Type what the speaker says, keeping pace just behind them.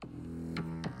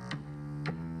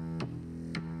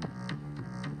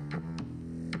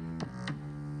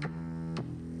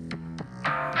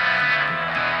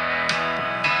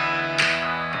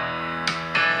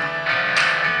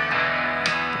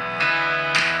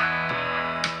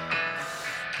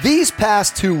These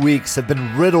past 2 weeks have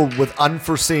been riddled with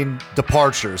unforeseen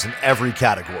departures in every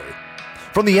category.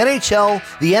 From the NHL,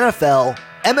 the NFL,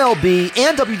 MLB,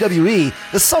 and WWE,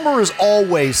 the summer is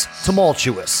always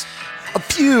tumultuous. A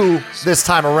few this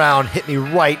time around hit me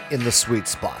right in the sweet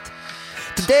spot.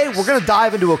 Today, we're going to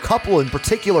dive into a couple in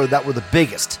particular that were the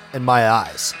biggest in my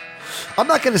eyes. I'm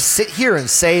not going to sit here and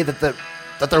say that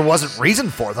there wasn't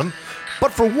reason for them,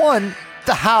 but for one,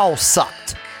 the how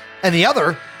sucked, and the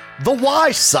other, the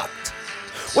why sucked.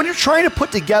 When you're trying to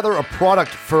put together a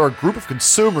product for a group of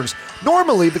consumers,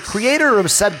 normally the creator of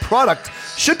said product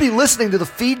should be listening to the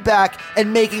feedback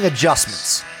and making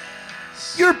adjustments.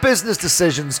 Your business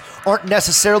decisions aren't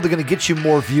necessarily going to get you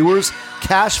more viewers,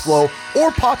 cash flow,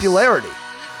 or popularity.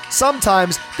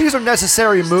 Sometimes these are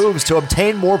necessary moves to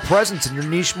obtain more presence in your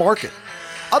niche market.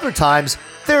 Other times,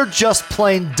 they're just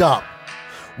plain dumb.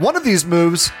 One of these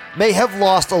moves may have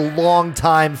lost a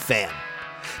long-time fan.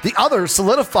 The other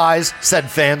solidifies said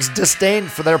fans' disdain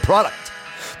for their product.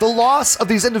 The loss of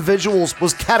these individuals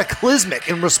was cataclysmic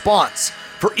in response,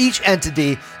 for each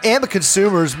entity and the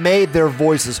consumers made their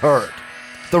voices heard.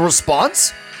 The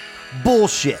response?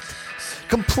 Bullshit.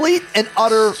 Complete and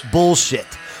utter bullshit.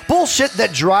 Bullshit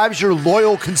that drives your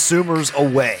loyal consumers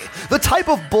away. The type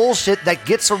of bullshit that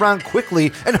gets around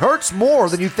quickly and hurts more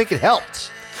than you think it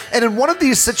helped. And in one of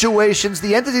these situations,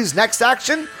 the entity's next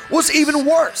action was even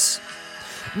worse.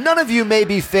 None of you may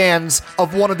be fans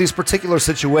of one of these particular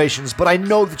situations, but I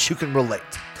know that you can relate.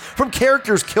 From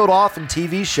characters killed off in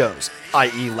TV shows,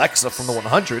 i.e. Lexa from the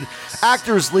 100,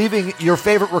 actors leaving your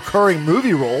favorite recurring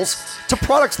movie roles, to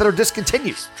products that are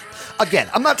discontinued. Again,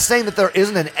 I'm not saying that there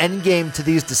isn't an end game to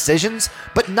these decisions,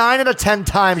 but 9 out of 10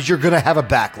 times you're going to have a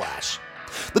backlash.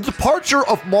 The departure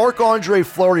of Marc-Andre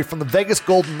Fleury from the Vegas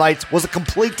Golden Knights was a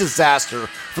complete disaster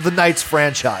for the Knights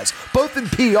franchise, both in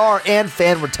PR and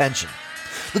fan retention.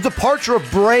 The departure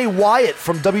of Bray Wyatt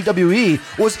from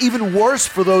WWE was even worse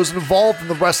for those involved in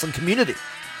the wrestling community.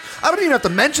 I don't even have to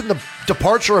mention the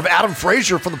departure of Adam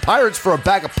Frazier from the Pirates for a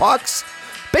bag of pucks.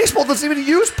 Baseball doesn't even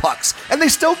use pucks, and they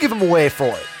still give them away for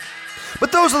it.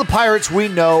 But those are the Pirates we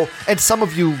know and some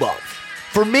of you love.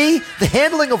 For me, the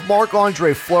handling of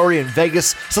Marc-Andre Fleury in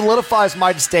Vegas solidifies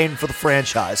my disdain for the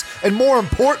franchise, and more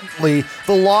importantly,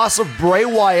 the loss of Bray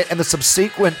Wyatt and the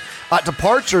subsequent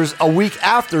departures a week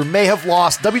after may have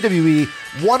lost WWE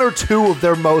one or two of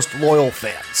their most loyal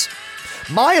fans.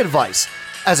 My advice,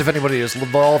 as if anybody is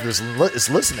involved is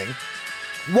listening,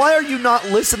 why are you not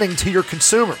listening to your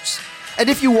consumers? And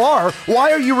if you are,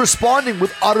 why are you responding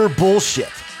with utter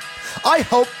bullshit? I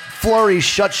hope Fleury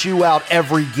shuts you out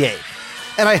every game.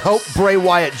 And I hope Bray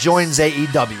Wyatt joins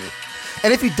AEW.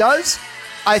 And if he does,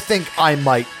 I think I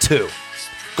might too.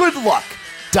 Good luck,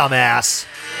 dumbass.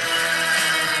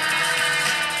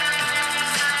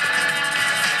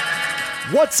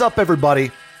 What's up,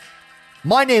 everybody?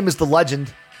 My name is The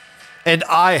Legend, and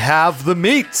I have the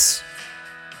meats.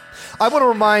 I want to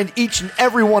remind each and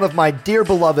every one of my dear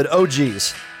beloved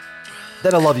OGs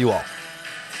that I love you all.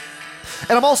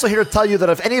 And I'm also here to tell you that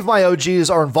if any of my OGs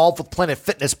are involved with Planet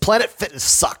Fitness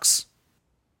sucks.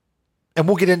 And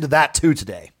we'll get into that too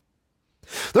today.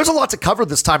 There's a lot to cover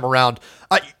this time around.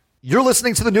 You're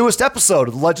listening to the newest episode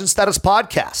of the Legend Status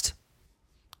Podcast.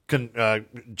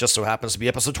 Just so happens to be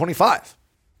episode 25.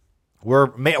 We're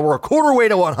a quarter way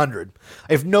to 100.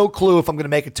 I have no clue if I'm going to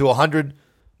make it to 100,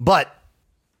 but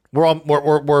we're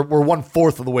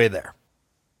 1/4 of the way there.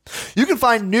 You can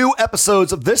find new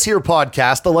episodes of this here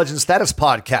podcast, the Legend Status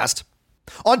Podcast,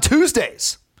 on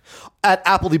Tuesdays at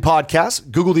Apple the Podcast,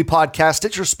 Google the Podcast,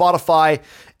 Stitcher, Spotify,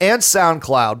 and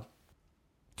SoundCloud.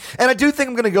 And I do think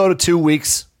I'm going to go to 2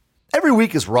 weeks. Every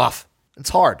week is rough. It's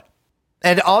hard.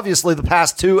 And obviously the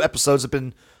past 2 episodes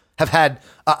have had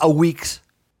a week's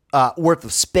worth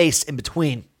of space in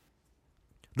between.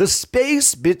 The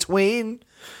space between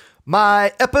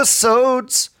my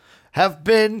episodes have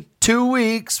been 2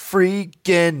 weeks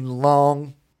freaking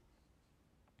long.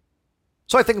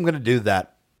 So I think I'm going to do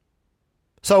that.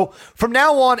 So from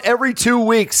now on, every 2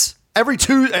 weeks, every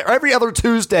other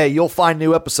Tuesday, you'll find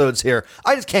new episodes here.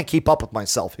 I just can't keep up with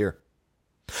myself here.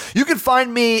 You can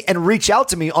find me and reach out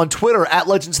to me on Twitter at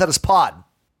LegendStatusPod.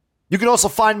 You can also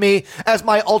find me as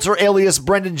my alter alias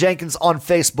Brendan Jenkins on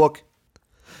Facebook.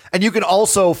 And you can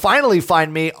also finally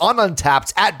find me on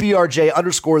Untapped at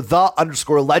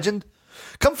BRJ_the_legend.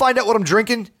 Come find out what I'm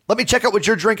drinking. Let me check out what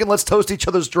you're drinking. Let's toast each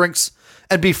other's drinks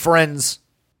and be friends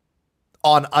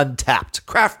on Untapped.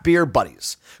 Craft beer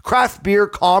buddies. Craft beer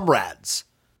comrades.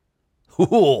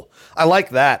 Ooh, I like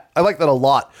that. I like that a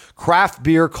lot. Craft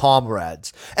beer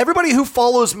comrades. Everybody who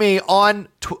follows me on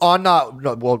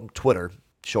Twitter,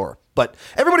 sure. But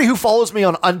everybody who follows me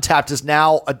on Untappd is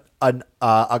now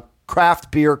a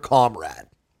craft beer comrade.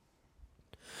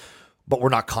 But we're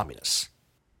not communists.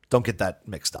 Don't get that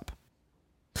mixed up.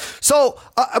 So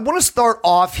I want to start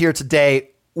off here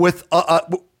today with, I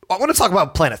want to talk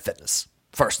about Planet Fitness,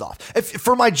 first off.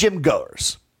 For my gym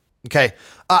goers, okay?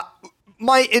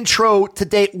 My intro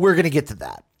today, we're going to get to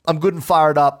that. I'm good and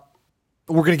fired up.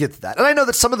 We're going to get to that. And I know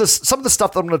that some of the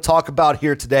stuff that I'm going to talk about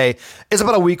here today is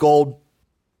about a week old,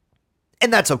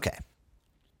 and that's okay.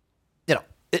 You know,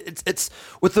 it's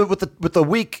with the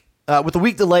week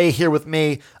delay here with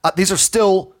me. These are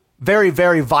still very,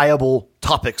 very viable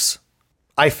topics,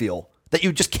 I feel, that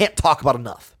you just can't talk about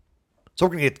enough. So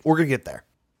we're gonna get there.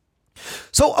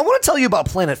 So I want to tell you about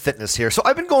Planet Fitness here. So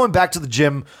I've been going back to the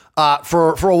gym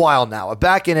for a while now. I'm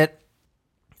back in it.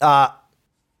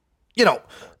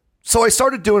 So I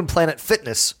started doing Planet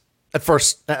Fitness at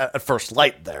first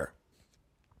light there.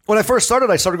 When I first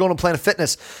started, I started going to Planet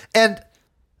Fitness, and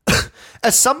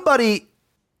as somebody,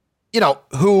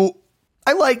 who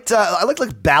I liked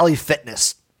like Bally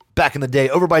Fitness back in the day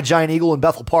over by Giant Eagle in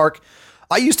Bethel Park.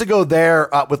 I used to go there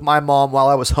with my mom while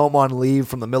I was home on leave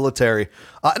from the military,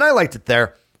 and I liked it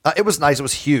there. It was nice. It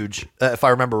was huge, if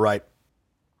I remember right.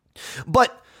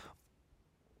 But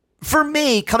for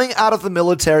me, coming out of the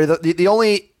military, the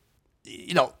only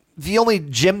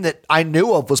gym that I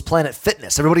knew of was Planet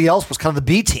Fitness. Everybody else was kind of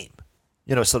the B team,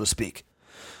 so to speak,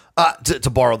 to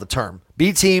borrow the term.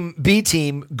 B team,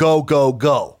 go, go,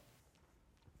 go.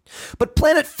 But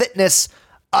Planet Fitness,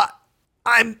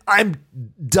 I'm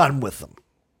done with them.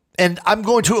 And I'm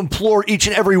going to implore each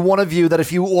and every one of you that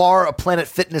if you are a Planet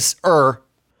Fitness-er,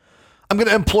 I'm going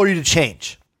to implore you to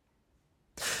change.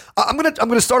 I'm going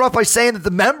to start off by saying that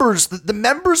the members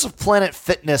of Planet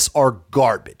Fitness are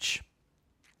garbage.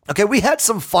 Okay, we had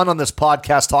some fun on this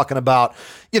podcast talking about,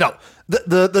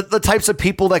 the types of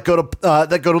people that go to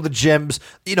the gyms,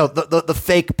 the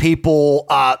fake people,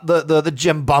 the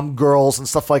gym bum girls and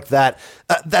stuff like that,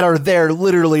 that are there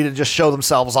literally to just show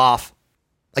themselves off,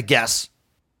 I guess.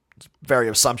 It's very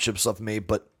assumptuous of me,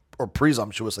 or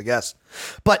presumptuous, I guess.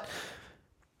 But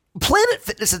Planet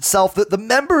Fitness itself, the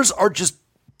members are just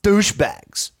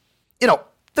douchebags.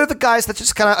 They're the guys that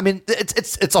just kind of,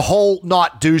 it's a whole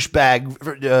not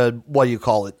douchebag, what do you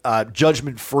call it?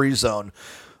 Judgment-free zone.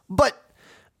 But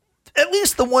at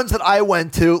least the ones that I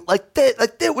went to,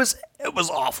 it was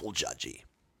awful judgy.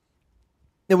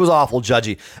 It was awful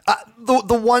judgy.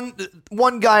 The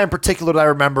one guy in particular that I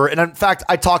remember, and in fact,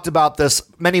 I talked about this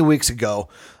many weeks ago,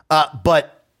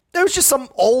 but there was just some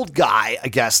old guy, I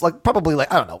guess, probably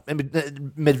I don't know,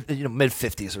 mid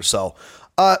 50s or so.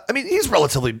 He's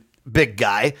relatively big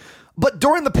guy, but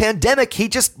during the pandemic, he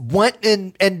just went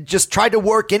in and just tried to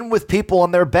work in with people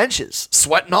on their benches,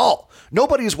 sweat and all.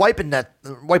 Nobody's wiping that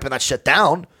shit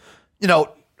down.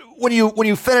 When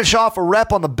you finish off a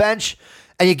rep on the bench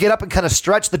and you get up and kind of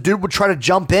stretch, the dude would try to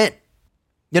jump in,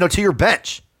 to your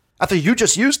bench after you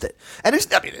just used it. And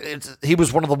he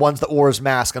was one of the ones that wore his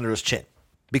mask under his chin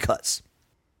because.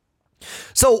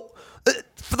 So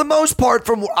for the most part,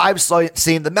 from what I've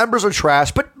seen, the members are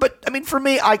trash. But for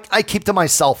me, I keep to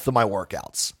myself for my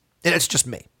workouts. And it's just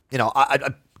me.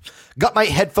 I got my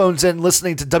headphones in,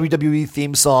 listening to WWE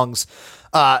theme songs,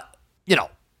 and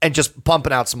just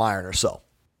pumping out some iron or so.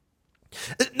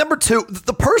 Number two,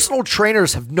 the personal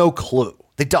trainers have no clue.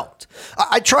 They don't.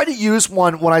 I tried to use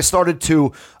one when I started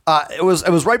to. It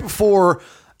was right before.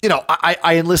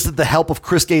 I enlisted the help of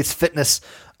Chris Gates Fitness.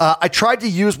 I tried to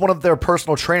use one of their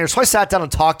personal trainers. So I sat down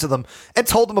and talked to them and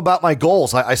told them about my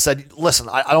goals. I said, listen,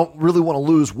 I don't really want to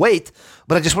lose weight,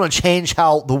 but I just want to change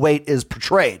how the weight is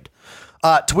portrayed.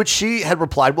 To which she had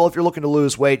replied, well, if you're looking to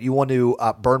lose weight, you want to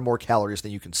burn more calories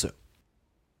than you consume.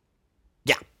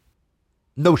 Yeah.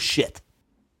 No shit.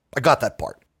 I got that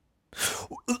part.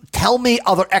 Tell me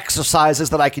other exercises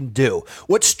that I can do.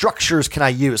 What structures can I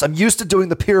use? I'm used to doing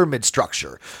the pyramid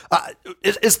structure.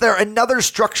 Is there another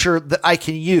structure that I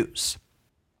can use?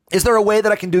 Is there a way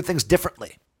that I can do things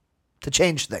differently to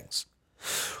change things?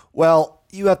 Well,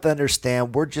 you have to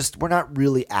understand, we're not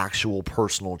really actual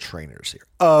personal trainers here.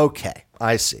 Okay,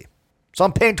 I see. So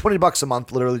I'm paying $20 a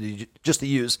month, literally, just to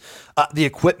use the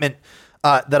equipment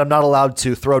that I'm not allowed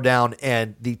to throw down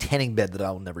and the tanning bed that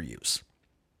I'll never use.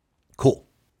 Cool.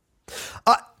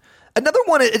 Another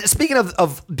one, speaking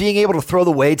of being able to throw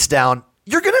the weights down,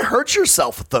 you're going to hurt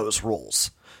yourself with those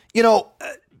rules.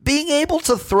 Being able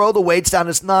to throw the weights down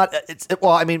is not,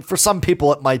 for some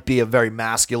people it might be a very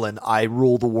masculine, I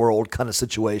rule the world kind of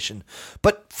situation.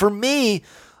 But for me,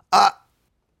 I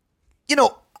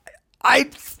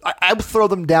throw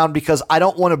them down because I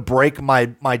don't want to break my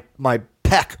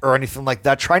pec or anything like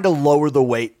that, trying to lower the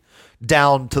weight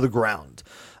down to the ground.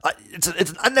 It's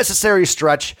an unnecessary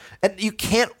stretch, and you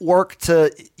can't work to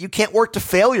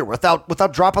failure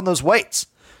without dropping those weights.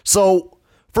 So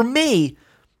for me,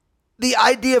 the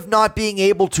idea of not being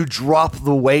able to drop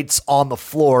the weights on the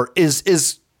floor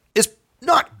is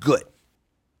not good.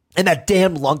 And that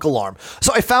damn lunk alarm.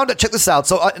 So I found it. Check this out.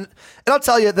 So, and I'll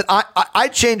tell you that I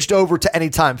changed over to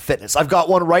Anytime Fitness. I've got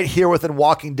one right here within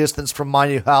walking distance from my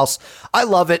new house. I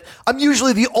love it. I'm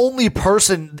usually the only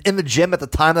person in the gym at the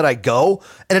time that I go,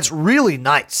 and it's really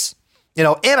nice. And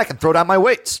I can throw down my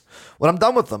weights when I'm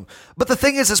done with them. But the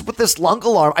thing is with this lunk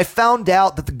alarm, I found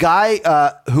out that the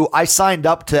guy who I signed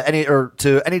up to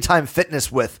Anytime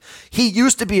Fitness with, he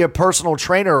used to be a personal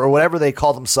trainer or whatever they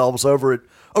call themselves over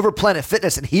Planet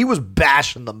Fitness, and he was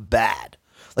bashing them bad.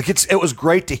 Like it was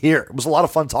great to hear. It was a lot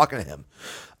of fun talking to him.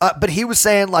 But he was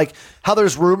saying like how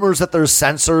there's rumors that there's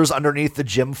sensors underneath the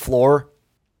gym floor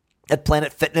at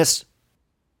Planet Fitness.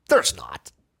 There's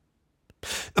not.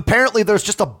 Apparently there's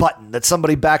just a button that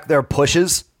somebody back there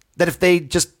pushes that if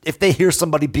they hear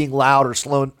somebody being loud or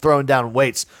throwing down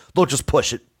weights, they'll just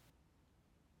push it.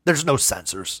 There's no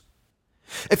sensors.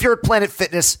 If you're at Planet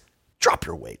Fitness, drop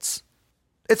your weights.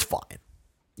 It's fine.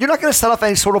 You're not going to set off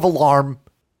any sort of alarm.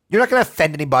 You're not going to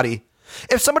offend anybody.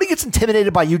 If somebody gets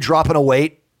intimidated by you dropping a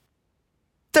weight,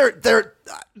 then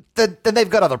they've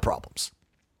got other problems,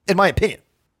 in my opinion.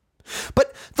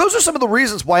 But those are some of the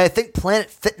reasons why I think Planet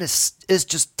Fitness is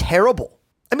just terrible.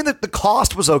 I mean, the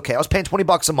cost was okay. I was paying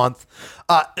 $20 a month.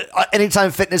 Anytime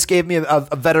Fitness gave me a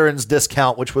veteran's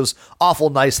discount, which was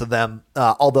awful nice of them,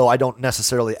 although I don't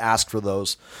necessarily ask for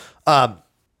those.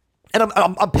 And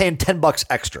I'm paying $10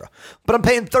 extra, but I'm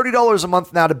paying $30 a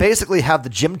month now to basically have the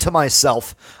gym to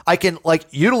myself. I can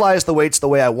utilize the weights the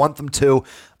way I want them to.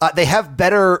 They have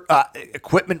better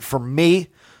equipment for me.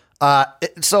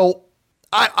 So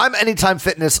I'm Anytime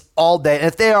Fitness all day. And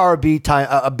if they are a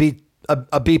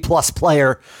B plus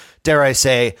player, dare I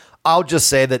say, I'll just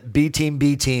say that B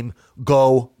team,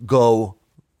 go, go,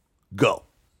 go.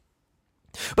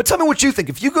 But tell me what you think.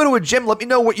 If you go to a gym, let me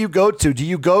know what you go to. Do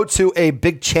you go to a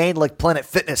big chain like Planet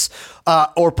Fitness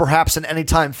or perhaps an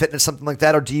Anytime Fitness, something like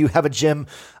that? Or do you have a gym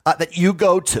that you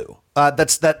go to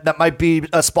that might be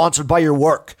sponsored by your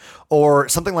work or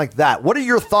something like that? What are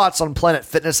your thoughts on Planet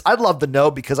Fitness? I'd love to know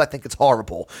because I think it's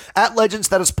horrible. At Legends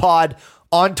That Is Pod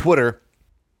on Twitter,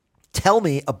 tell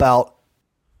me about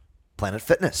Planet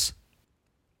Fitness.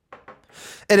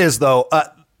 It is, though.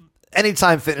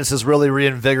 Anytime Fitness has really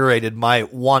reinvigorated my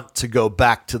want to go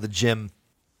back to the gym,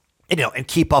 and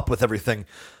keep up with everything.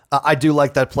 I do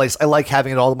like that place. I like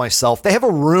having it all to myself. They have a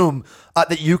room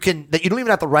that you don't even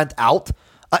have to rent out.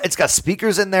 It's got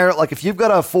speakers in there. Like if you've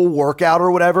got a full workout or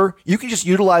whatever, you can just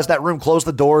utilize that room, close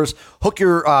the doors, hook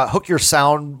your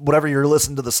sound, whatever you're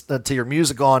listening to your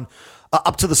music on,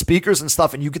 up to the speakers and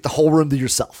stuff, and you get the whole room to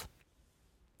yourself.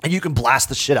 And you can blast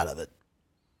the shit out of it.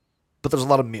 But there's a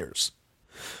lot of mirrors.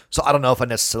 So I don't know if I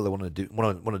necessarily want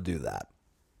to do that.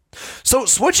 So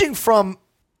switching from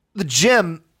the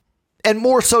gym and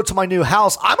more so to my new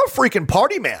house, I'm a freaking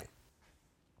party man.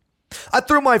 I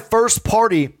threw my first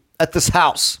party at this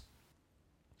house.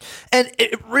 And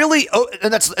it really,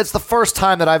 it's the first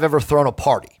time that I've ever thrown a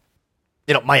party,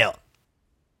 my own.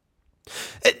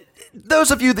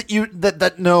 Those of you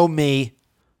that know me,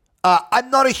 I'm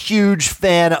not a huge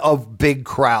fan of big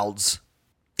crowds,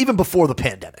 even before the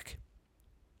pandemic.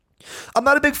 I'm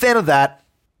not a big fan of that.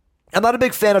 I'm not a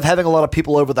big fan of having a lot of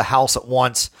people over the house at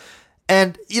once.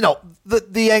 And,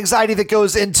 the anxiety that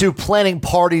goes into planning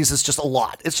parties is just a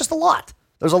lot. It's just a lot.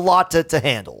 There's a lot to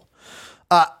handle.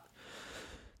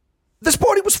 This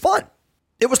party was fun.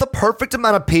 It was the perfect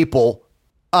amount of people,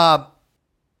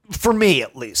 for me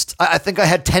at least. I think I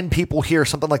had 10 people here,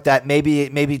 something like that,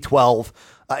 maybe 12,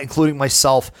 including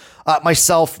myself,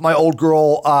 my old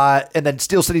girl, and then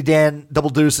Steel City Dan, Double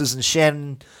Deuces, and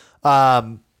Shannon.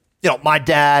 My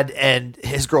dad and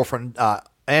his girlfriend,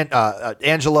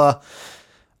 Angela,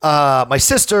 my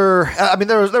sister. I mean,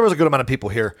 there was a good amount of people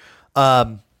here.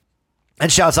 And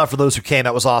shouts out for those who came.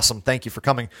 That was awesome. Thank you for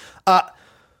coming. But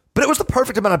it was the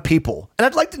perfect amount of people. And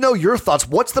I'd like to know your thoughts.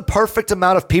 What's the perfect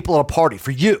amount of people at a party for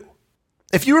you?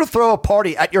 If you were to throw a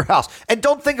party at your house, and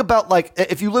don't think about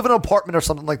if you live in an apartment or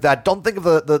something like that, don't think of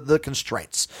the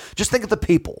constraints. Just think of the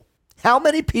people. How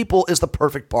many people is the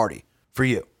perfect party for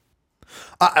you?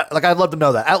 I'd love to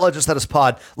know that. At Legends That Is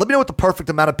Pod, let me know what the perfect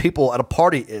amount of people at a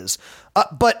party is.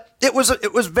 But it was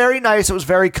very nice. It was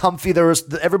very comfy. There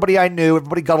was everybody I knew.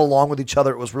 Everybody got along with each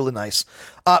other. It was really nice.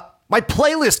 My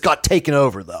playlist got taken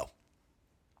over, though.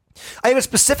 I have a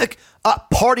specific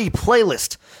party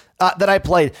playlist that I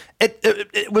played.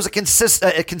 It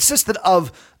consisted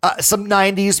of some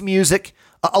 90s music,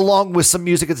 along with some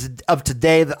music of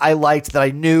today that I liked, that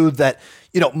I knew that,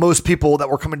 most people that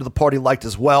were coming to the party liked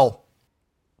as well.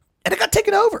 And it got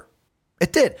taken over.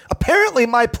 It did. Apparently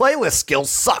my playlist skills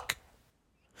suck.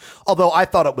 Although I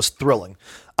thought it was thrilling.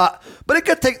 But it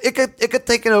got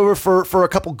taken over for a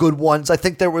couple good ones. I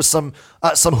think there was some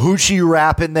hoochie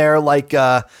rap in there, like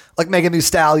Megan Thee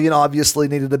Stallion obviously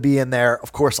needed to be in there.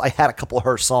 Of course, I had a couple of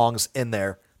her songs in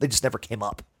there. They just never came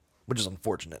up, which is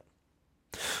unfortunate.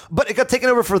 But it got taken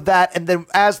over for that, and then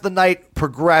as the night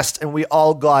progressed and we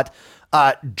all got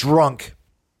drunk,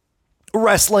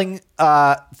 wrestling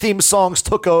theme songs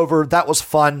took over. That was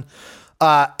fun.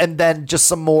 And then just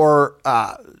some more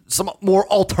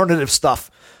alternative stuff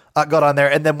got on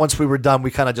there. And then once we were done,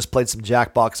 we kind of just played some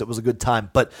Jackbox. It was a good time.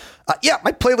 But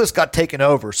my playlist got taken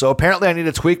over. So apparently I need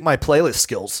to tweak my playlist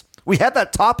skills. We had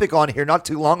that topic on here not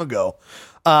too long ago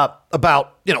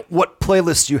about, what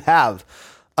playlists you have.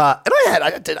 And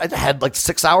I had like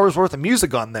 6 hours worth of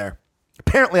music on there.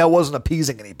 Apparently I wasn't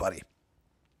appeasing anybody.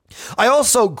 I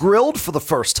also grilled for the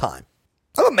first time.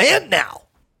 I'm a man now.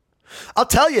 I'll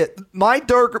tell you, my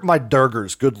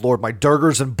Durgers, good Lord, my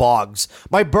Durgers and Bogs.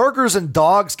 My burgers and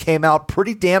dogs came out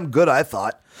pretty damn good, I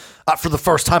thought, for the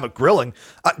first time at grilling.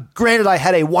 Granted, I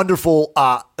had a wonderful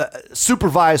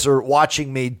supervisor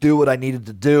watching me do what I needed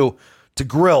to do to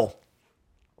grill,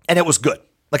 and it was good.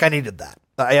 Like, I needed that.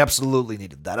 I absolutely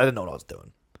needed that. I didn't know what I was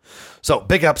doing. So,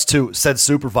 big ups to said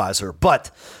supervisor.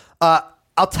 But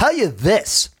I'll tell you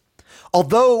this.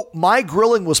 Although my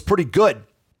grilling was pretty good,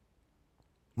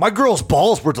 my girl's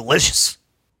balls were delicious.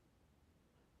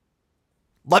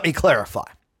 Let me clarify.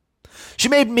 She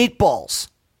made meatballs.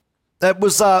 That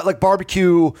was like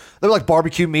barbecue. They were like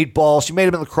barbecue meatballs. She made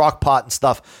them in the crock pot and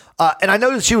stuff. And I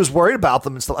know that she was worried about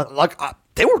them and stuff. Like,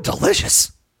 they were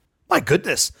delicious. My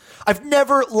goodness. I've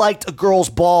never liked a girl's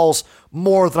balls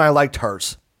more than I liked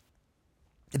hers.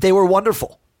 They were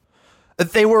wonderful.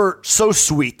 They were so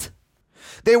sweet.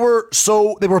 They were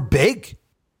big.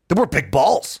 They were big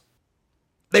balls.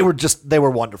 They were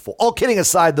wonderful. All kidding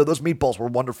aside, though, those meatballs were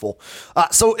wonderful.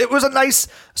 So it was a nice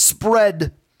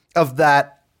spread of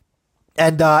that,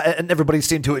 and everybody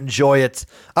seemed to enjoy it.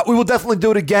 We will definitely do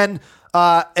it again,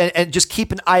 and just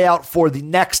keep an eye out for the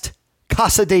next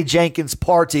Casa de Jenkins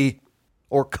party,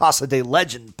 or Casa de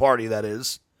Legend party, that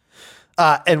is.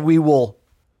 And we will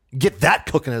get that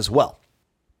cooking as well.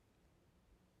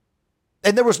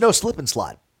 And there was no slip and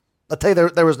slide. I'll tell you,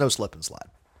 there was no slip and slide,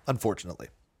 unfortunately.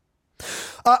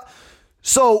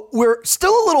 So we're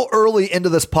still a little early into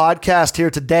this podcast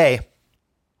here today.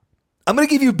 I'm going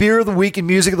to give you beer of the week and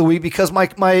music of the week because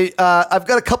I've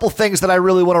got a couple things that I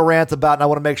really want to rant about, and I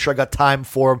want to make sure I got time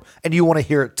for them, and you want to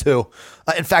hear it too.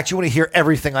 In fact, you want to hear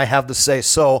everything I have to say,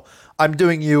 so I'm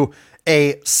doing you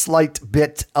a slight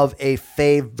bit of a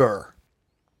favor.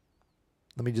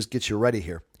 Let me just get you ready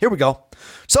here. Here we go.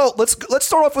 So let's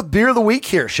start off with beer of the week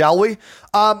here, shall we?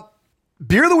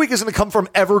 Beer of the week is going to come from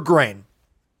Evergreen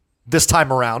this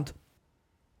time around.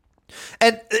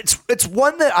 And it's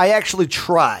one that I actually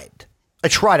tried.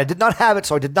 I did not have it,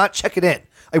 so I did not check it in.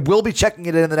 I will be checking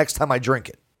it in the next time I drink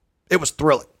it. It was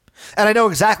thrilling. And I know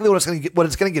exactly what it's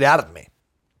going to get out of me.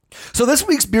 So this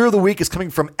week's beer of the week is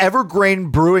coming from Evergreen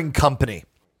Brewing Company.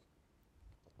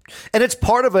 And it's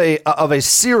part of a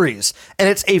series, and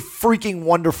it's a freaking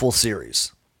wonderful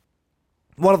series.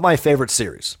 One of my favorite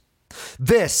series.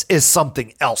 This is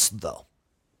something else, though.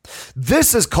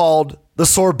 This is called the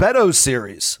Sorbetto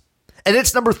series, and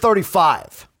it's number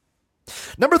 35.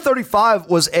 Number 35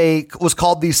 was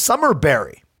called the Summer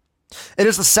Berry. It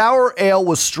is a sour ale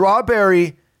with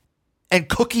strawberry and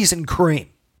cookies and cream.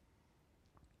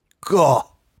 Gah.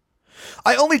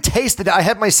 I only tasted it. I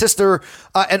had my sister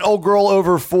and old girl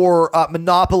over for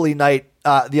Monopoly night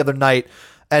the other night,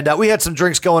 and we had some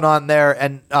drinks going on there,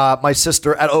 and my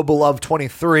sister at Obeloved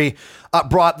 23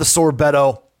 brought the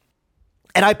Sorbetto,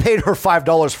 and I paid her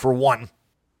 $5 for one,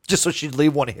 just so she'd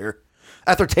leave one here.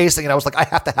 After tasting it, I was like, I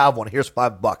have to have one. Here's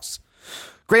 $5.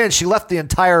 Granted, she left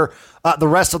the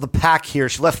rest of the pack here.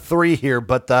 She left 3 here,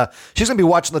 but she's going to be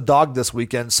watching the dog this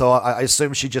weekend, so I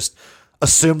assume she just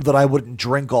assumed that I wouldn't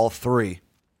drink all 3.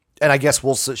 And I guess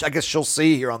she'll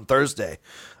see here on Thursday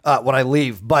when I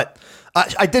leave. But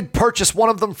I did purchase one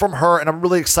of them from her, and I'm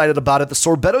really excited about it. The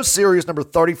Sorbetto Series number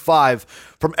 35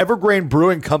 from Evergreen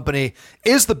Brewing Company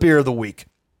is the beer of the week.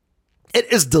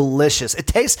 It is delicious. It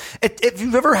tastes, if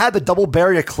you've ever had the Double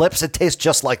Berry Eclipse, it tastes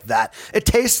just like that. It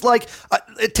tastes like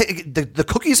the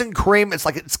cookies and cream.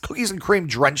 It's cookies and cream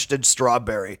drenched in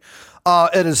strawberry.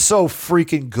 It is so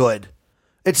freaking good.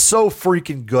 It's so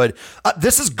freaking good.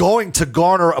 This is going to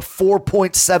garner a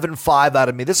 4.75 out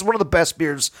of me. This is one of the best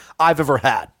beers I've ever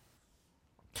had.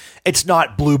 It's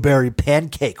not blueberry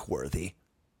pancake worthy,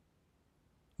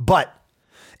 but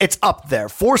it's up there.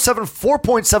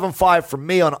 4.75 from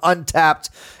me on Untapped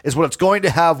is what it's going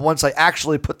to have once I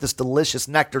actually put this delicious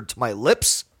nectar to my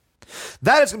lips.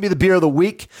 That is going to be the beer of the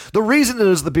week. The reason it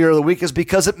is the beer of the week is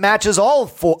because it matches all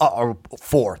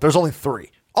four. There's only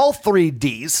three. All three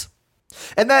Ds.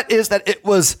 And that is that it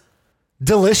was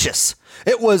delicious.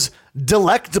 It was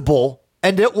delectable.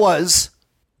 And it was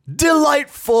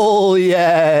delightful.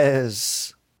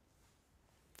 Yes.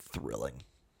 Thrilling.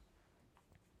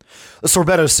 The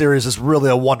Sorbetto series is really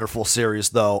a wonderful series,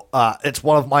 though. It's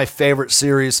one of my favorite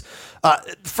series.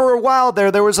 For a while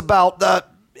there was about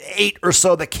 8 or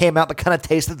so that came out that kind of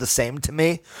tasted the same to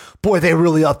me. Boy, they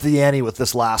really upped the ante with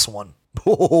this last one.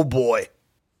 Oh, boy.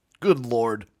 Good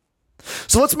Lord.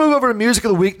 So let's move over to Music of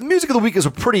the Week. The Music of the Week is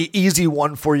a pretty easy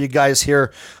one for you guys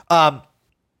here.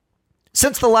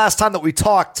 Since the last time that we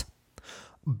talked,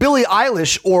 Billie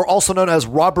Eilish, or also known as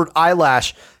Robert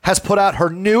Eyelash, has put out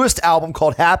her newest album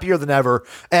called Happier Than Ever,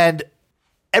 and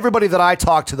everybody that I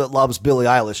talk to that loves Billie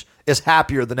Eilish is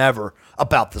happier than ever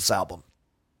about this album.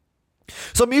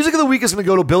 So Music of the Week is going to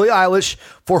go to Billie Eilish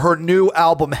for her new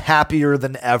album, Happier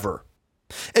Than Ever.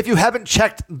 If you haven't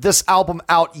checked this album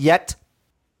out yet,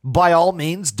 by all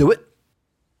means, do it.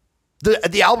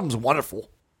 The album's wonderful.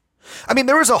 I mean,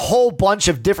 there was a whole bunch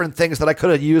of different things that I could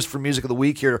have used for Music of the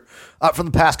Week here from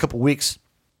the past couple weeks.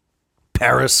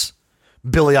 Paris,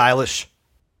 Billie Eilish,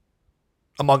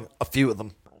 among a few of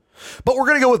them. But we're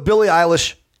going to go with Billie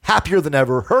Eilish, Happier Than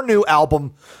Ever, her new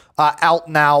album, out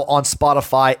now on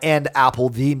Spotify and Apple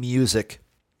the Music.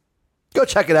 Go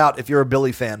check it out if you're a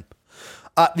Billie fan.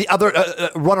 The other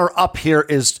runner-up here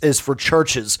is for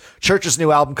Church's. Church's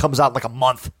new album comes out in like a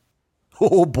month.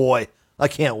 Oh, boy. I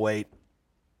can't wait.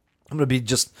 I'm going to be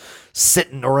just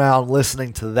sitting around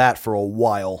listening to that for a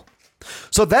while.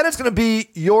 So that is going to be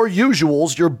your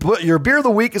usuals. Your beer of the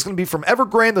week is going to be from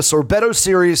Evergreen, the Sorbetto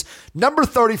series, number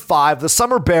 35, the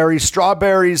Summer Berries,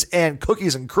 Strawberries, and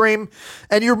Cookies and Cream.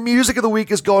 And your music of the week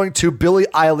is going to Billie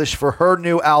Eilish for her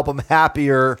new album,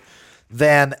 Happier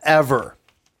Than Ever.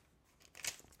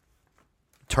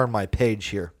 Turn my page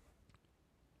here.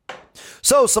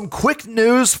 So some quick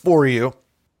news for you.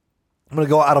 I'm going to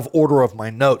go out of order of my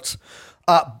notes.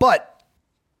 But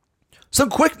some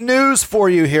quick news for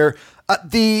you here.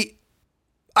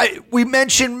 We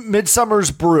mentioned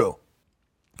Midsummer's Brew.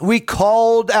 We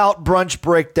called out Brunch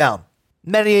Breakdown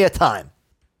many a time.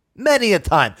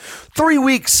 3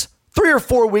 weeks, 3 or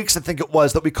 4 weeks, I think it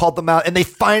was, that we called them out, and they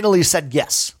finally said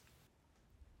yes.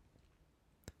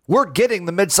 We're getting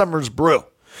the Midsummer's Brew.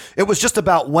 It was just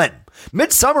about when.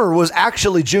 Midsummer was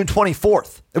actually June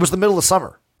 24th. It was the middle of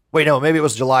summer. Wait, no, maybe it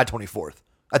was July 24th.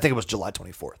 I think it was July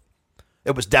 24th.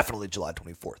 It was definitely July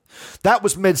 24th. That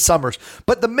was Midsummer's.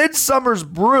 But the Midsummer's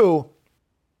Brew,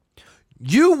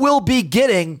 you will be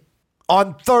getting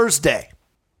on Thursday.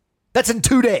 That's in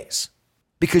 2 days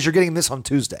because you're getting this on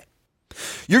Tuesday.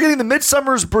 You're getting the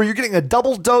Midsummer's Brew. You're getting a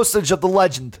double dosage of the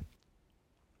legend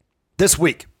this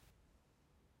week.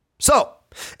 So,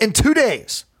 in 2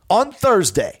 days, on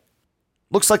Thursday,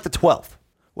 looks like the 12th.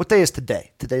 What day is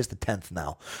today? Today is the 10th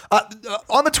now.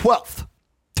 On the 12th,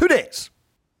 2 days,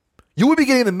 you will be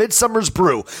getting the Midsummer's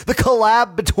Brew, the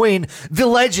collab between the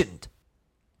legend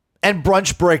and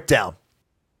Brunch Breakdown.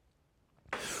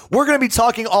 We're going to be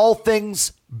talking all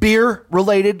things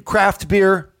beer-related, craft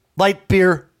beer, light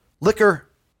beer, liquor.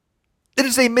 It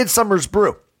is a Midsummer's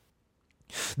Brew.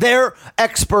 They're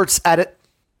experts at it.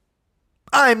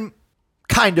 I'm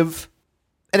kind of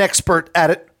an expert at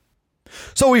it.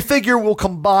 So we figure we'll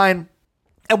combine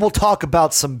and we'll talk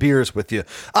about some beers with you.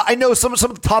 I know some of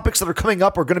the topics that are coming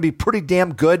up are going to be pretty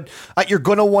damn good. You're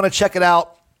going to want to check it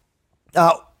out.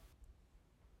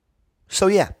 So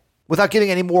yeah, without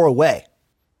giving any more away,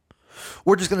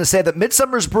 we're just going to say that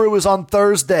Midsummer's Brew is on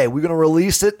Thursday. We're going to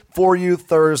release it for you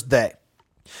Thursday.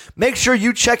 Make sure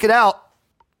you check it out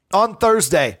on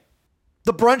Thursday.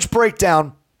 The Brunch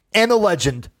Breakdown and the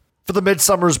legend for the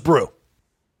Midsummer's Brew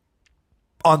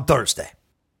on Thursday.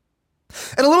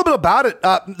 And a little bit about it,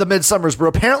 the Midsummer's Brew.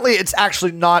 Apparently, it's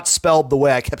actually not spelled the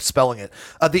way I kept spelling it.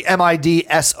 The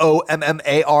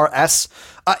Midsommars.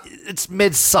 It's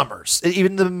Midsummer's.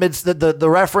 Even the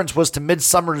reference was to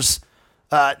Midsummer's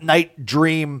Night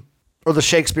Dream or the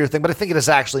Shakespeare thing, but I think it is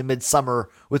actually Midsummer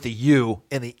with the U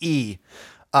and the E.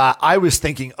 I was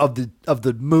thinking of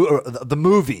the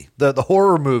movie, the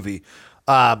horror movie,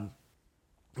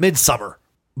 Midsummer.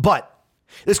 But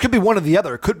This could be one or the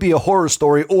other. It could be a horror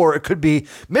story, or it could be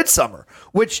Midsummer,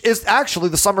 which is actually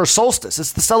the summer solstice.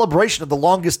 It's the celebration of the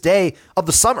longest day of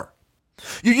the summer.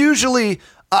 You usually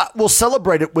will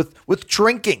celebrate it with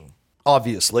drinking,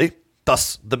 obviously,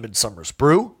 thus the Midsummer's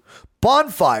Brew,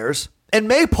 bonfires, and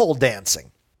maypole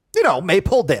dancing. You know,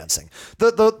 maypole dancing.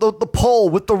 The pole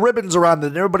with the ribbons around it,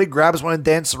 and everybody grabs one and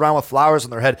dances around with flowers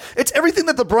on their head. It's everything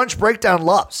that the Brunch Breakdown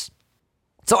loves.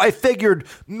 So I figured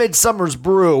Midsummer's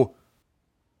Brew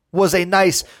was a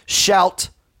nice shout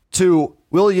to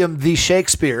William V.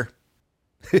 Shakespeare.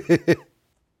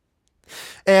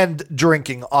 And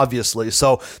drinking, obviously.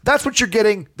 So that's what you're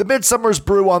getting. The Midsummer's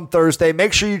Brew on Thursday.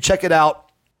 Make sure you check it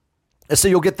out. So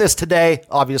you'll get this today,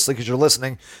 obviously, because you're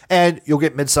listening. And you'll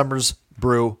get Midsummer's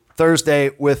Brew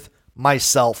Thursday with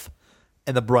myself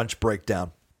and the Brunch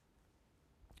Breakdown.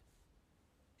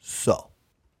 So,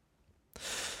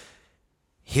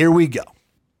 here we go.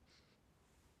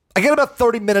 I got about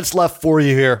 30 minutes left for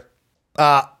you here.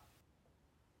 And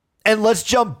let's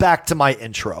jump back to my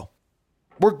intro.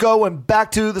 We're going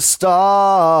back to the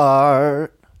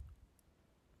start.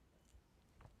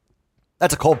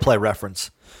 That's a Coldplay reference.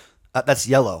 That's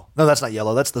Yellow. No, that's not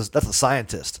Yellow. That's the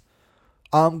Scientist.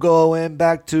 I'm going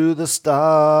back to the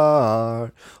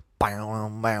start.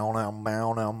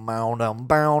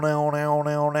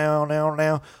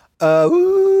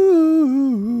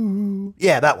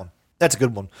 Yeah, that one. That's a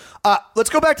good one. Let's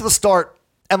go back to the start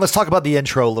and let's talk about the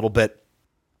intro a little bit.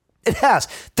 It has.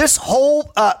 This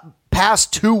whole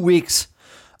past 2 weeks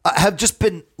have just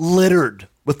been littered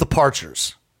with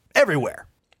departures everywhere.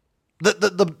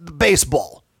 The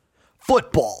baseball,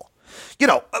 football, you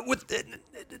know,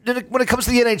 when it comes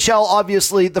to the NHL,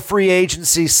 obviously the free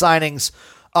agency signings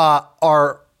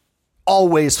are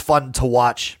always fun to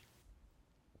watch.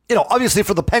 You know, obviously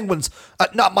for the Penguins,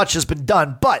 not much has been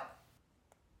done, but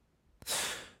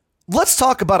let's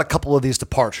talk about a couple of these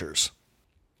departures.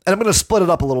 And I'm going to split it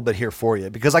up a little bit here for you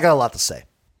because I got a lot to say.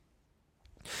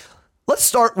 Let's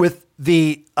start with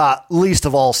the least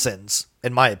of all sins,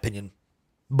 in my opinion,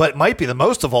 but it might be the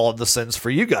most of all of the sins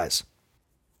for you guys.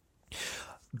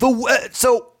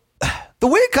 So the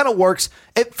way it kind of works,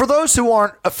 for those who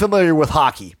aren't familiar with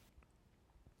hockey,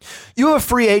 you have a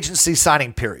free agency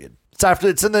signing period.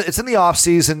 It's in the off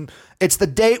season. It's the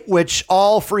date which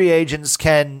all free agents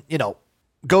can, you know,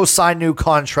 go sign new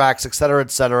contracts, et cetera,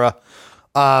 et cetera.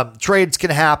 Trades can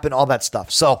happen, all that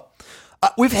stuff. So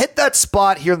we've hit that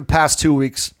spot here in the past 2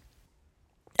 weeks,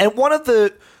 and one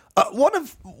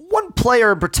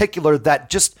player in particular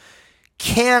that just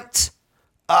can't,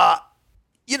 they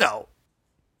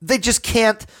just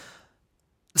can't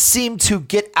seem to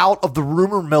get out of the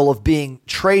rumor mill of being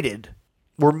traded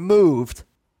or moved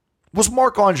was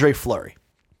Marc-Andre Fleury.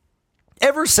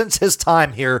 Ever since his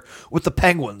time here with the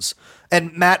Penguins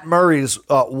and Matt Murray's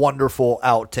wonderful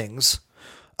outings,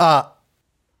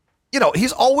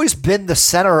 he's always been the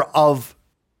center of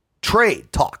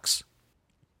trade talks.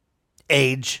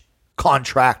 Age,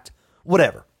 contract,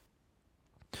 whatever.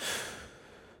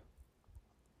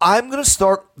 I'm going to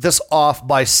start this off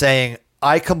by saying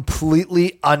I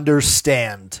completely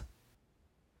understand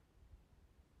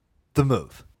the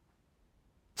move.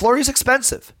 Fleury's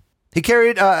expensive. He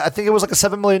carried, I think it was like a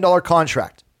 $7 million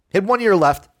contract. He had 1 year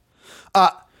left.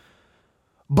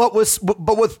 But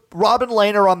with Robin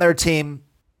Lehner on their team,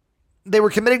 they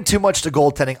were committing too much to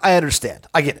goaltending. I understand.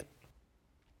 I get it.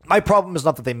 My problem is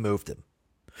not that they moved him.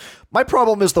 My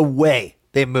problem is the way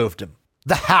they moved him.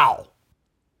 The how.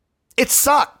 It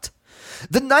sucked.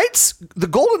 The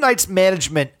Golden Knights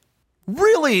management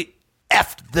really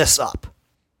effed this up.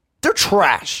 They're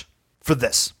trash for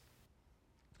this.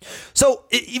 So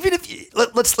even if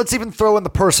let's even throw in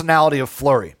the personality of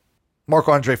Fleury,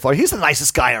 Marc-Andre Fleury, he's the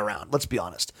nicest guy around. Let's be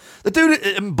honest. The dude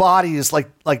embodies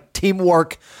like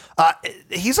teamwork.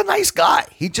 He's a nice guy.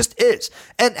 He just is.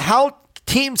 And how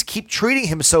teams keep treating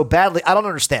him so badly, I don't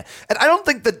understand. And I don't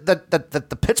think that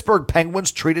the Pittsburgh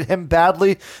Penguins treated him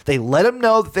badly. They let him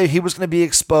know that he was going to be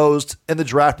exposed in the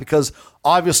draft because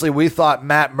obviously we thought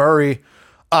Matt Murray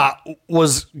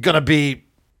was going to be,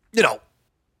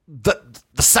 the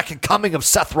second coming of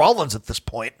Seth Rollins at this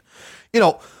point,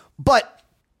 but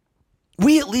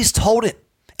we at least told him,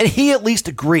 and he at least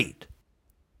agreed.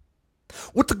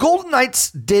 What the Golden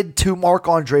Knights did to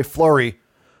Marc-Andre Fleury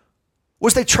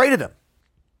was they traded him,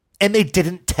 and they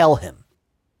didn't tell him.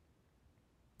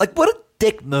 Like, what a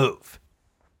dick move.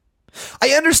 I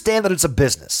understand that it's a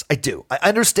business. I do. I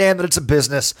understand that it's a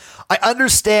business. I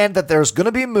understand that there's going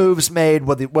to be moves made,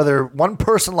 whether one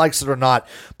person likes it or not.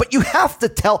 But you have to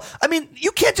tell. I mean,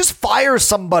 you can't just fire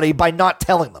somebody by not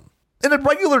telling them. In a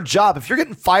regular job, if you're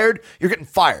getting fired, you're getting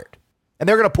fired. And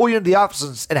they're going to pull you into the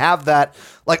office and have that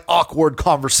like awkward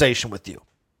conversation with you.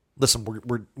 Listen,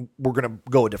 we're going to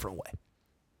go a different way.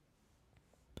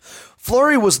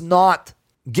 Fleury was not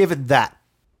given that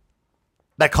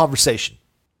conversation.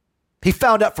 He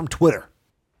found out from Twitter.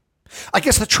 I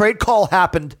guess the trade call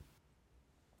happened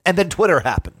and then Twitter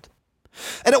happened.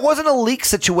 And it wasn't a leak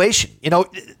situation.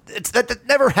 That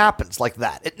never happens like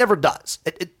that. It never does.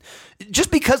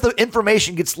 Just because the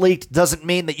information gets leaked doesn't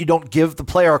mean that you don't give the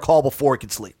player a call before it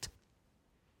gets leaked.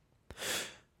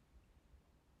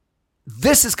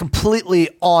 This is completely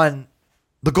on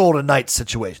the Golden Knights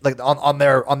situation, like on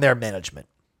their management.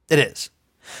 It is.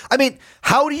 I mean,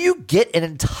 how do you get an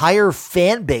entire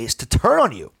fan base to turn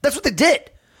on you? That's what they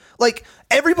did. Like,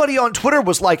 everybody on Twitter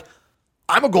was like,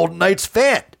 I'm a Golden Knights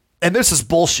fan, and this is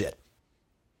bullshit.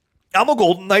 I'm a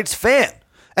Golden Knights fan,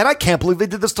 and I can't believe they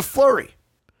did this to Fleury.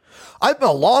 I've been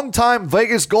a long-time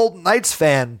Vegas Golden Knights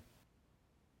fan,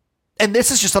 and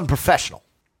this is just unprofessional.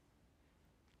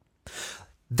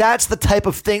 That's the type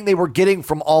of thing they were getting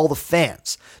from all the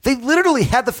fans. They literally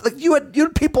had you had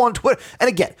people on Twitter. And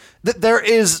again, there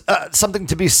is something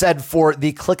to be said for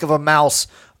the click of a mouse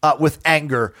with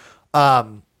anger.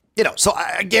 So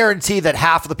I guarantee that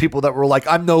half of the people that were like,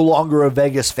 I'm no longer a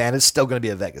Vegas fan, is still going to be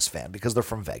a Vegas fan because they're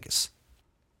from Vegas.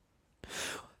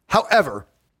 However,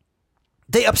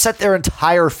 they upset their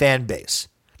entire fan base.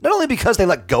 Not only because they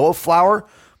let go of Flower,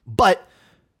 but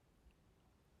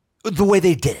the way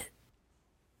they did it.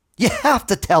 You have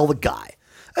to tell the guy,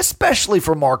 especially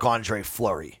for Marc-Andre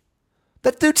Fleury.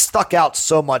 That dude stuck out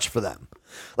so much for them.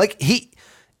 Like, he's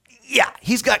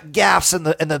got gaffes in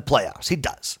the playoffs. He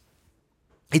does.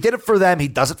 He did it for them. He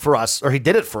does it for us. Or he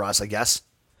did it for us, I guess.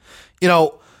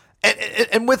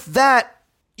 And with that,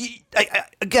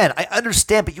 I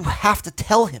understand, but you have to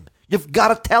tell him. You've got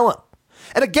to tell him.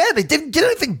 And again, they didn't get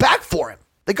anything back for him.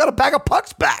 They got a bag of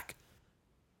pucks back.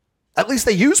 At least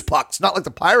they use pucks, not like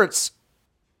the Pirates.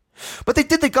 But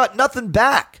they got nothing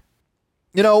back.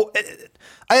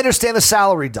 I understand the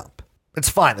salary dump. It's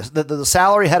fine. The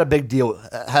salary had a big deal.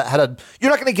 You're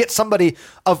not going to get somebody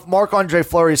of Marc-Andre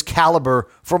Fleury's caliber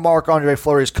for Marc-Andre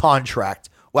Fleury's contract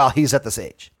while he's at this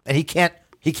age. And he can't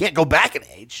go back in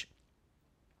age.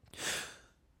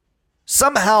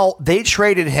 Somehow they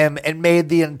traded him and made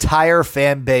the entire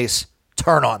fan base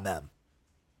turn on them.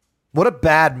 What a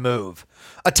bad move.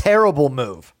 A terrible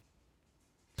move.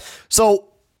 So,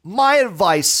 my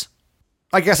advice,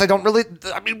 I guess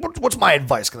what's my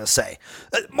advice going to say?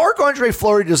 Marc-Andre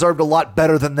Fleury deserved a lot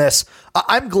better than this.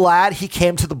 I'm glad he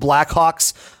came to the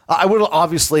Blackhawks. I'm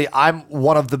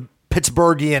one of the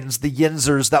Pittsburghians, the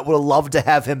Yinzers, that would have loved to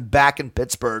have him back in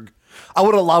Pittsburgh. I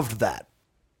would have loved that.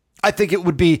 I think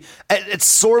it's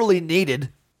sorely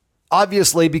needed,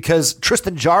 obviously, because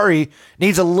Tristan Jarry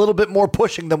needs a little bit more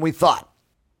pushing than we thought.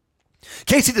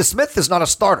 Casey DeSmith is not a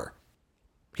starter.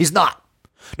 He's not.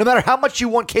 No matter how much you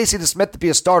want Casey DeSmith to be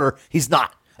a starter, he's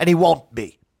not, and he won't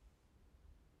be.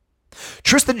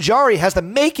 Tristan Jarry has the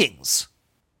makings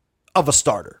of a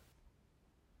starter,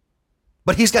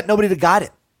 but he's got nobody to guide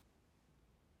him.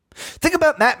 Think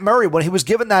about Matt Murray when he was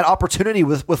given that opportunity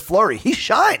with Fleury. He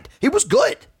shined. He was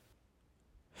good.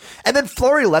 And then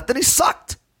Fleury left, and he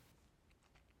sucked.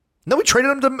 And then we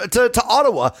traded him to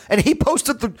Ottawa, and he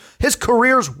posted his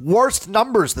career's worst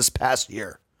numbers this past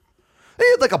year. He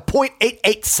had like a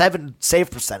 .887 save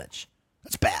percentage.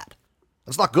 That's bad.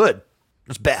 That's not good.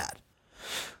 That's bad.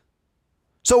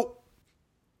 So,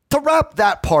 to wrap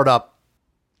that part up,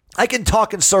 I can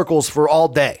talk in circles for all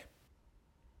day.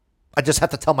 I just have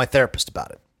to tell my therapist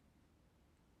about it.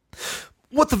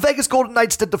 What the Vegas Golden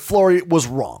Knights did to Fleury was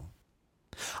wrong.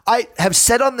 I have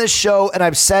said on this show, and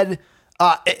I've said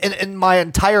in my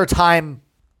entire time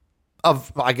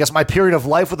of, I guess, my period of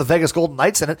life with the Vegas Golden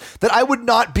Knights in it, that I would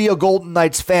not be a Golden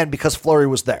Knights fan because Fleury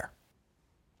was there.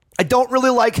 I don't really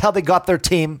like how they got their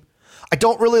team. I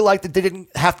don't really like that they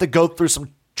didn't have to go through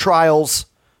some trials.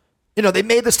 They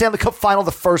made the Stanley Cup final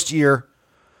the first year.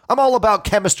 I'm all about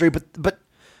chemistry, but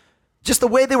just the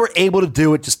way they were able to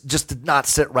do it just did not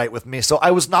sit right with me. So I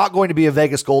was not going to be a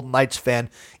Vegas Golden Knights fan,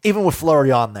 even with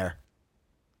Fleury on there.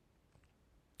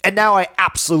 And now I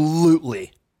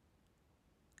absolutely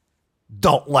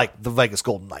don't like the Vegas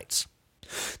Golden Knights.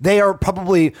 They are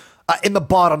probably in the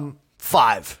bottom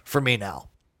 5 for me now.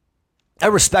 I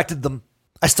respected them.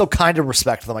 I still kind of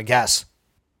respect them, I guess.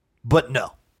 But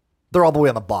no, they're all the way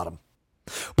on the bottom.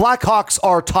 Blackhawks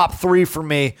are top 3 for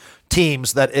me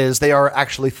teams, that is. They are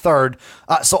actually third.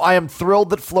 So I am thrilled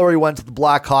that Fleury went to the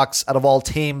Blackhawks out of all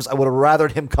teams. I would have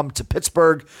rathered him come to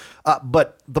Pittsburgh,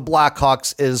 but the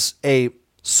Blackhawks is a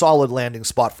solid landing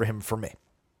spot for him for me.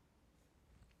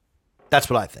 That's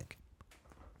what I think.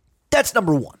 That's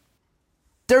number one.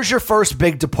 There's your first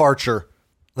big departure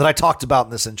that I talked about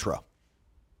in this intro.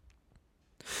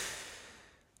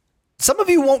 Some of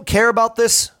you won't care about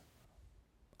this.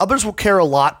 Others will care a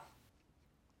lot.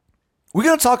 We're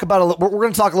going to talk about a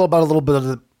little bit of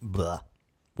the blah.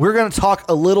 We're going to talk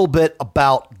a little bit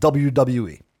about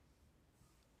WWE.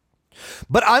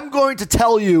 But I'm going to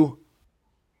tell you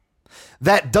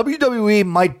that WWE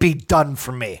might be done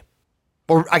for me.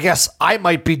 Or I guess I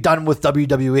might be done with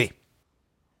WWE.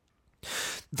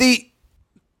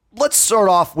 Let's start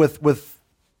off with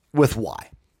why.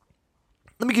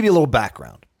 Let me give you a little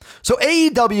background. So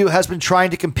AEW has been trying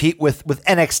to compete with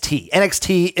NXT.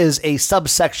 NXT is a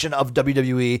subsection of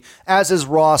WWE, as is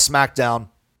Raw, SmackDown,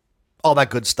 all that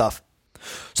good stuff.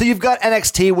 So you've got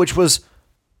NXT, which was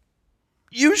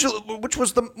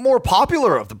the more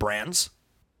popular of the brands.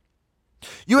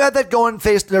 You had that going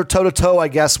face their toe-to-toe, I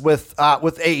guess, with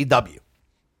AEW.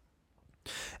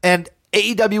 And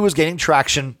AEW was gaining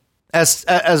traction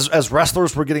as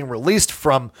wrestlers were getting released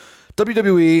from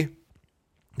WWE.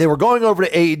 They were going over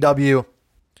to AEW.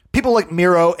 People like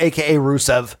Miro, a.k.a.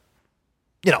 Rusev.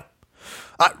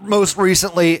 Most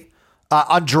recently,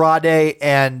 Andrade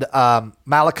and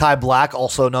Malachi Black,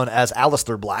 also known as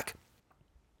Aleister Black,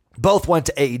 both went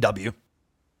to AEW.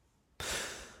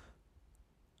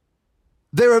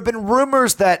 There have been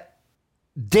rumors that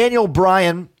Daniel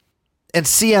Bryan and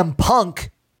CM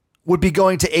Punk would be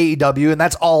going to AEW, and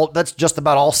that's just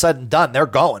about all said and done. They're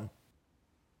going.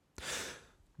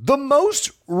 The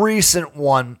most recent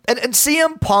one, and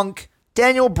CM Punk,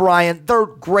 Daniel Bryan, they're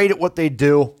great at what they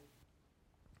do.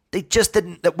 They just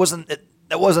didn't, that wasn't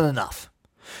enough.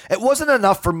 It wasn't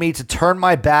enough for me to turn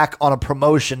my back on a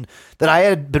promotion that I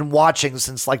had been watching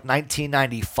since like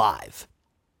 1995.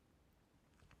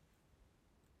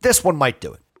 This one might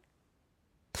do it.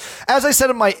 As I said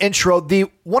in my intro,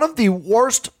 one of the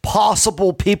worst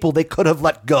possible people they could have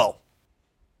let go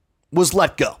was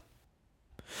let go.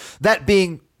 That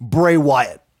being Bray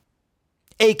Wyatt,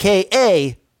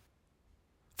 a.k.a.,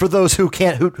 for those who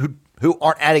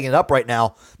aren't adding it up right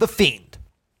now, The Fiend.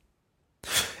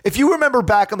 If you remember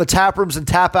back on the tap rooms and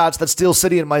tap outs that Steel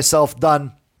City and myself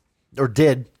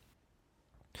did,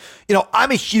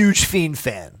 I'm a huge Fiend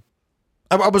fan.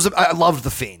 I loved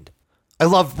The Fiend. I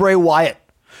loved Bray Wyatt.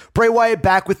 Bray Wyatt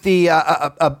back with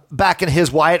back in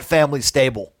his Wyatt family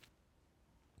stable.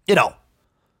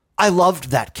 I loved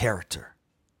that character.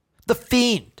 The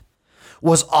Fiend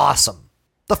was awesome.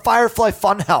 The Firefly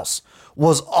Funhouse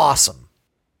was awesome.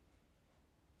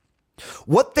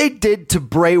 What they did to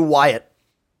Bray Wyatt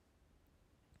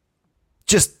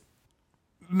just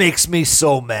makes me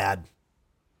so mad.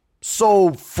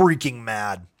 So freaking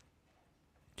mad.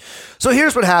 So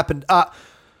here's what happened.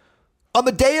 On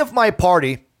the day of my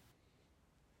party,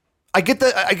 I get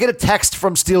a text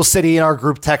from Steel City in our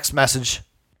group text message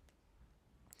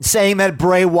saying that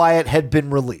Bray Wyatt had been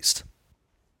released.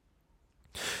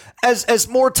 As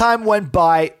more time went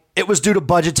by, it was due to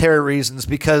budgetary reasons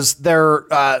because their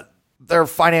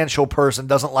financial person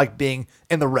doesn't like being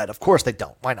in the red. Of course they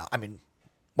don't. Why not? I mean,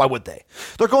 why would they?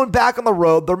 They're going back on the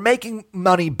road. They're making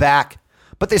money back,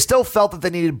 but they still felt that they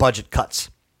needed budget cuts.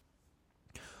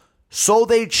 So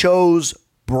they chose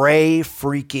Bray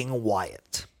freaking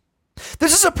Wyatt.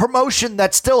 This is a promotion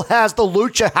that still has the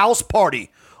Lucha House Party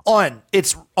on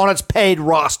its paid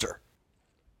roster.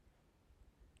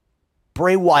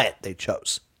 Bray Wyatt they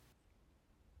chose.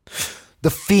 The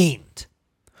Fiend,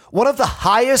 one of the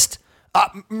highest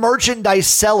merchandise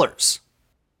sellers.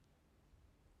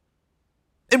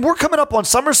 And we're coming up on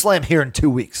SummerSlam here in 2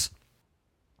 weeks.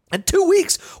 In 2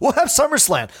 weeks, we'll have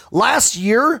SummerSlam. Last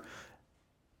year,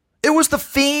 it was The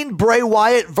Fiend, Bray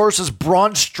Wyatt versus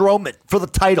Braun Strowman for the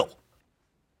title.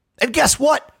 And guess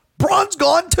what? Braun's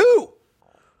gone too.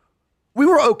 We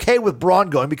were okay with Braun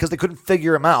going because they couldn't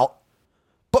figure him out.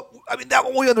 But, that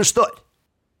one we understood.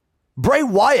 Bray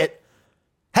Wyatt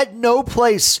had no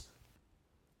place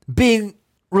being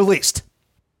released.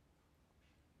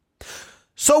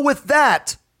 So with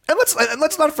that, and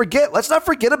let's not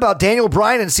forget about Daniel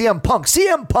Bryan and CM Punk.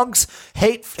 CM Punk's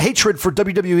hatred for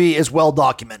WWE is well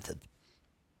documented.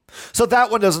 So that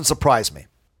one doesn't surprise me.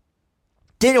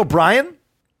 Daniel Bryan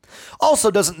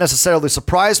also doesn't necessarily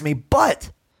surprise me,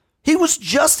 but he was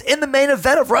just in the main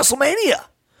event of WrestleMania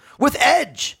with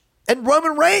Edge and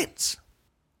Roman Reigns.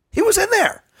 He was in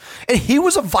there, and he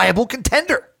was a viable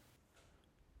contender.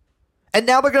 And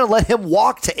now they're going to let him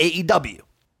walk to AEW.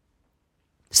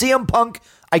 CM Punk,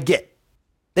 I get.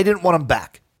 They didn't want him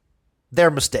back.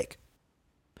 Their mistake.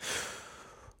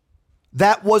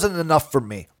 That wasn't enough for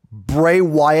me. Bray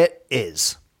Wyatt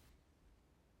is.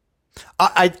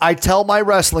 I tell my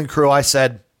wrestling crew, I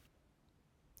said,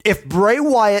 If Bray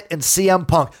Wyatt and CM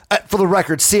Punk, for the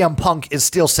record, CM Punk is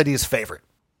Steel City's favorite.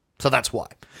 So that's why.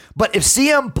 But if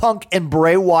CM Punk and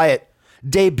Bray Wyatt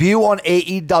debut on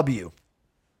AEW,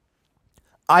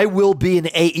 I will be an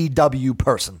AEW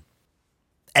person.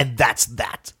 And that's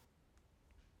that.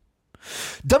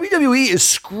 WWE is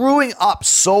screwing up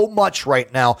so much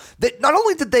right now that not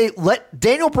only did they let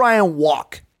Daniel Bryan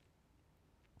walk,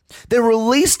 they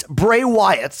released Bray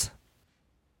Wyatt,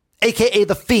 a.k.a.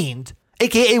 The Fiend,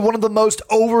 a.k.a. one of the most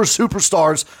over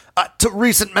superstars to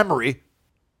recent memory.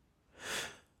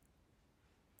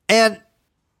 And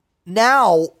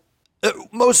now,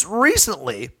 most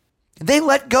recently, they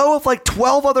let go of like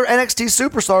 12 other NXT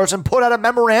superstars and put out a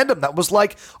memorandum that was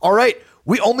like, all right,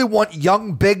 we only want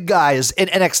young big guys in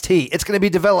NXT. It's going to be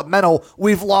developmental.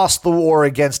 We've lost the war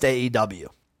against AEW.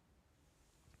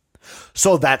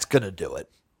 So that's going to do it.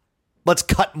 Let's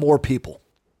cut more people.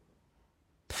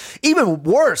 Even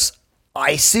worse,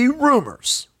 I see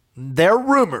rumors. They're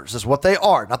rumors is what they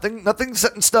are. Nothing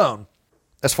set in stone,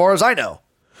 as far as I know.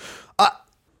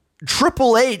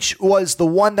 Triple H was the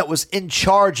one that was in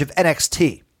charge of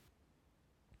NXT.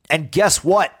 And guess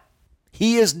what?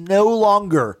 He is no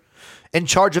longer in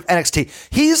charge of NXT.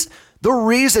 He's the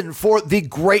reason for the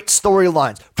great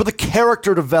storylines, for the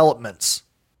character developments.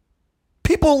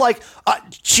 People like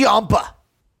Ciampa.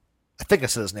 I think I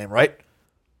said his name right.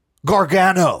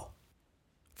 Gargano.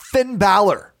 Finn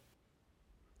Balor.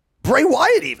 Bray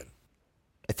Wyatt even.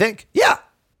 I think. Yeah.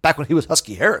 Back when he was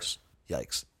Husky Harris.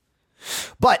 Yikes.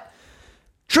 But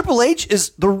Triple H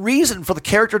is the reason for the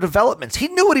character developments. He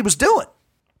knew what he was doing.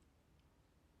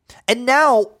 And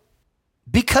now,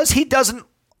 because he doesn't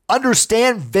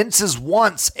understand Vince's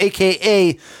wants,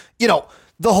 a.k.a.,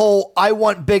 the whole I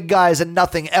want big guys and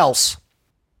nothing else,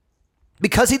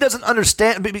 because he doesn't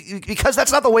understand, because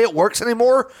that's not the way it works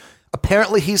anymore,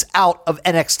 apparently he's out of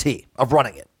NXT, of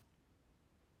running it.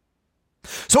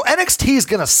 So NXT is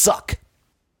going to suck.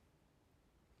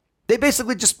 They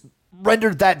basically just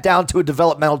rendered that down to a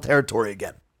developmental territory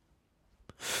again.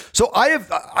 So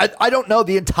I don't know.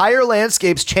 The entire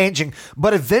landscape's changing,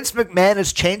 but if Vince McMahon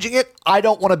is changing it, I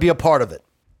don't want to be a part of it.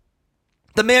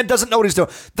 The man doesn't know what he's doing.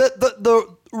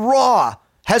 The Raw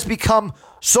has become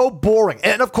so boring.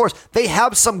 And of course, they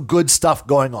have some good stuff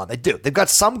going on. They do. They've got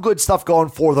some good stuff going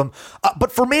for them.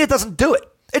 But for me, it doesn't do it.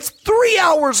 It's 3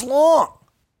 hours long.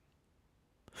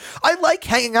 I like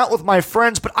hanging out with my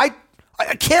friends, but I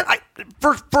can't,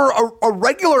 for a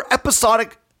regular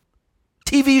episodic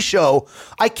TV show,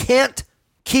 I can't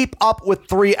keep up with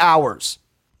 3 hours.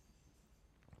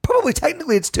 Probably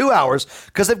technically it's 2 hours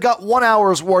because they've got 1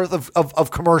 hour's worth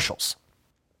of commercials.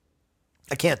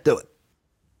 I can't do it.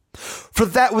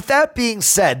 With that being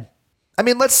said, I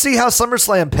mean, let's see how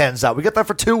SummerSlam pans out. We got that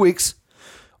for 2 weeks.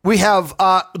 We have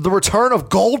the return of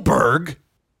Goldberg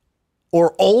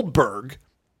or Oldberg.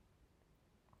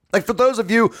 Like, for those of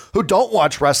you who don't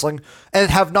watch wrestling and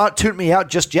have not tuned me out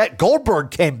just yet, Goldberg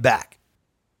came back.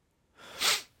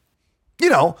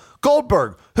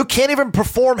 Goldberg, who can't even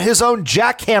perform his own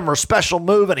jackhammer special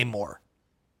move anymore.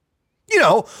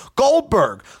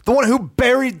 Goldberg, the one who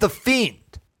buried the Fiend.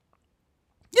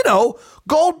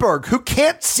 Goldberg, who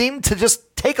can't seem to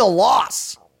just take a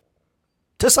loss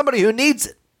to somebody who needs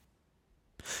it.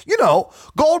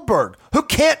 Goldberg, who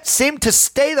can't seem to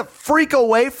stay the freak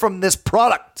away from this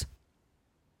product.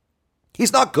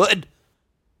 He's not good.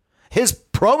 His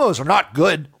promos are not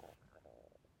good.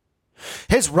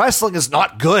 His wrestling is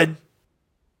not good.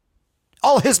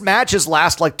 All his matches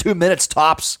last like 2 minutes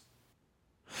tops.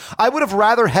 I would have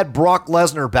rather had Brock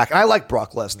Lesnar back. And I like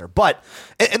Brock Lesnar. But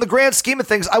in the grand scheme of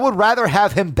things, I would rather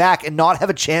have him back and not have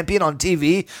a champion on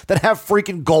TV than have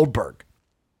freaking Goldberg.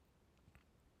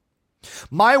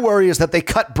 My worry is that they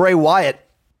cut Bray Wyatt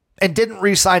and didn't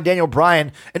re-sign Daniel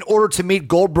Bryan in order to meet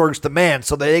Goldberg's demand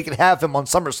so that they could have him on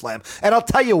SummerSlam. And I'll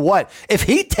tell you what, if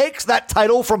he takes that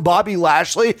title from Bobby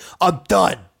Lashley, I'm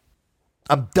done.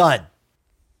 I'm done.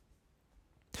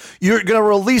 You're going to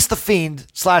release The Fiend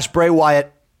 / Bray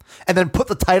Wyatt and then put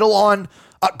the title on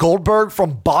Goldberg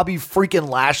from Bobby freaking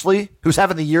Lashley, who's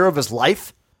having the year of his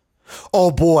life? Oh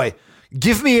boy.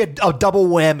 Give me a double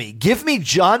whammy. Give me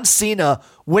John Cena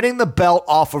winning the belt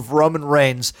off of Roman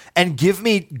Reigns and give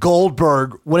me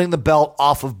Goldberg winning the belt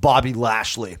off of Bobby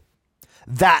Lashley.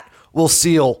 That will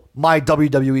seal my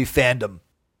WWE fandom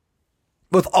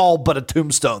with all but a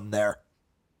tombstone there.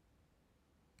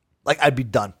 Like, I'd be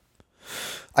done.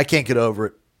 I can't get over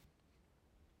it.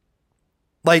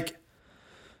 Like,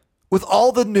 with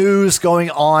all the news going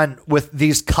on with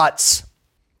these cuts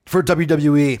for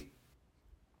WWE,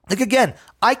 like, again,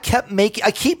 I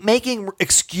keep making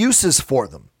excuses for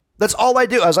them. That's all I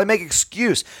do, as I make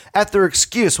excuse after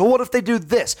excuse. Well, what if they do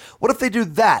this? What if they do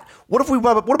that? What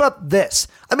about this?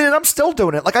 I mean, and I'm still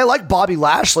doing it. Like, I like Bobby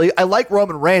Lashley. I like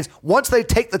Roman Reigns. Once they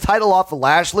take the title off of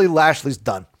Lashley, Lashley's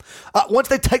done. Once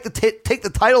they take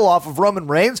the title off of Roman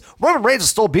Reigns will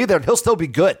still be there and he'll still be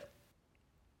good.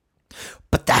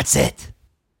 But that's it.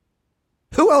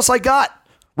 Who else I got?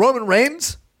 Roman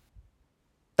Reigns?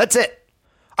 That's it.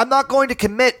 I'm not going to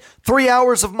commit 3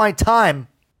 hours of my time,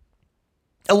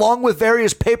 along with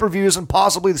various pay-per-views and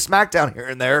possibly the SmackDown here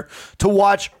and there, to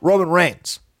watch Roman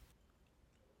Reigns.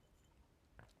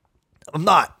 I'm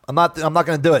not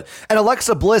going to do it. And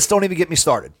Alexa Bliss, don't even get me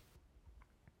started.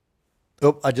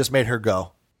 Oh, I just made her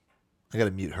go. I got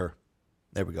to mute her.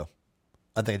 There we go.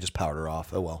 I think I just powered her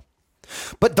off. Oh, well.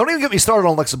 But don't even get me started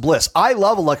on Alexa Bliss. I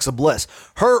love Alexa Bliss.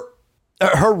 Her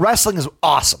wrestling is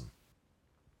awesome.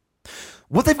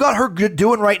 What they've got her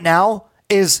doing right now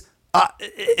is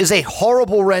a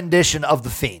horrible rendition of The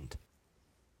Fiend.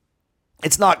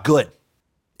 It's not good.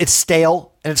 It's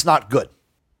stale, and it's not good.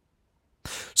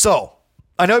 So,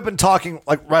 I know I've been talking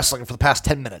like wrestling for the past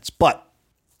 10 minutes, but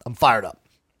I'm fired up.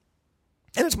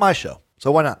 And it's my show,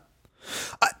 so why not?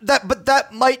 But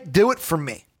that might do it for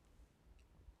me.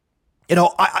 You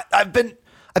know, I've been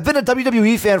a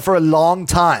WWE fan for a long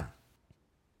time.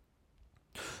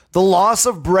 The loss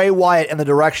of Bray Wyatt and the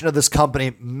direction of this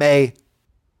company may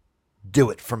do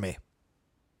it for me.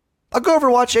 I'll go over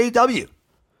and watch AEW.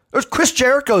 There's Chris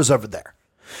Jericho's over there.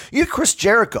 You got Chris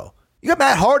Jericho. You got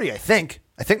Matt Hardy, I think.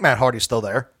 I think Matt Hardy's still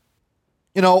there.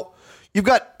 You know, you've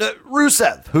got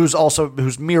Rusev,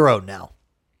 who's Miro now.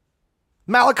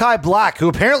 Malachi Black, who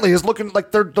apparently is looking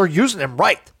like they're using him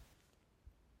right.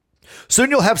 Soon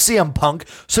you'll have CM Punk.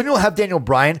 Soon you'll have Daniel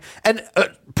Bryan. And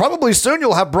probably soon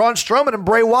you'll have Braun Strowman and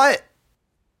Bray Wyatt.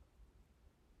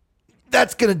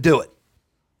 That's going to do it.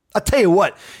 I'll tell you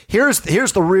what. Here's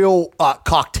the real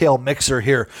cocktail mixer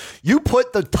here. You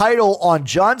put the title on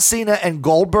John Cena and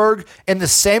Goldberg in the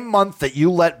same month that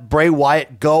you let Bray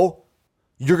Wyatt go,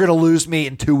 you're going to lose me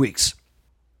in 2 weeks.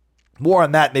 More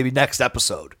on that maybe next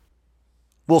episode.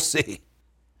 We'll see.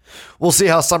 We'll see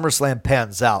how SummerSlam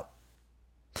pans out.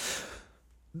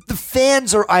 The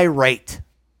fans are irate.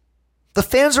 The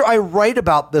fans are irate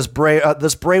about this Bray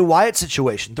Wyatt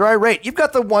situation. They're irate. You've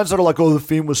got the ones that are like, oh, the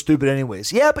Fiend was stupid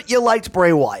anyways. Yeah, but you liked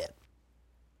Bray Wyatt.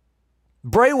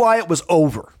 Bray Wyatt was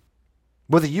over,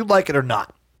 whether you like it or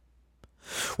not.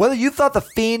 Whether you thought the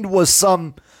Fiend was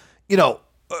some,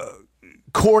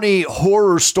 corny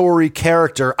horror story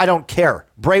character, I don't care.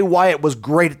 Bray Wyatt was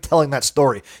great at telling that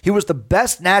story. He was the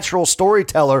best natural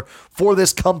storyteller for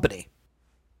this company.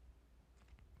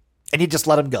 And you just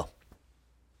let him go.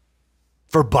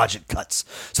 For budget cuts.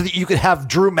 So that you could have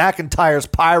Drew McIntyre's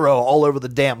pyro all over the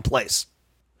damn place.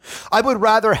 I would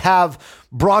rather have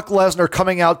Brock Lesnar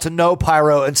coming out to no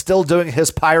pyro and still doing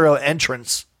his pyro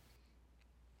entrance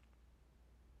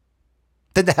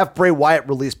than to have Bray Wyatt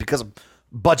released because of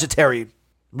budgetary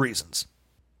reasons.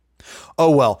 Oh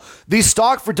well. The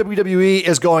stock for WWE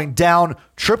is going down.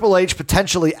 Triple H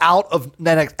potentially out of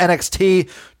NXT.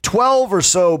 12 or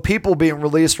so people being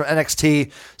released from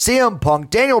NXT. CM Punk,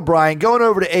 Daniel Bryan going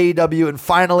over to AEW, and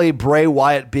finally Bray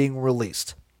Wyatt being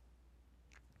released.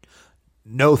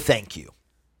 No thank you.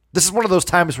 This is one of those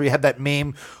times where you have that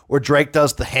meme where Drake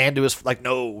does the hand to his, like,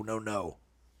 no.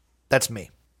 That's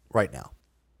me right now.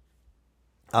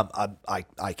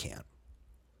 I can't.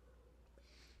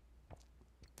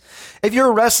 If you're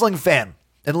a wrestling fan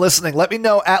and listening, let me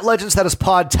know at Legend Status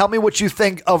Pod. Tell me what you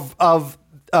think of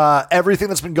everything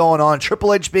that's been going on.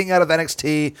 Triple H being out of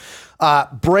NXT,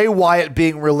 Bray Wyatt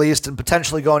being released and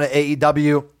potentially going to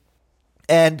AEW.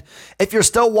 And if you're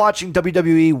still watching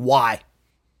WWE, why?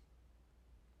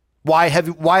 Why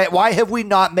have we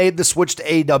not made the switch to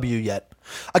AEW yet?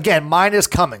 Again, mine is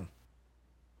coming.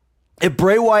 If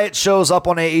Bray Wyatt shows up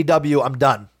on AEW, I'm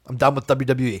done. I'm done with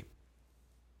WWE.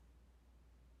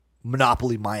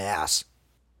 Monopoly my ass.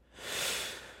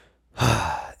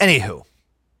 Anywho.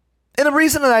 And the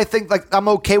reason that I think like I'm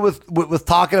okay with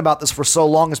talking about this for so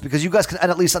long is because you guys can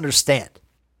at least understand.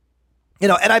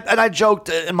 And I joked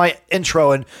in my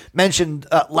intro and mentioned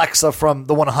Lexa from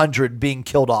the 100 being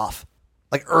killed off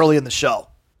like early in the show.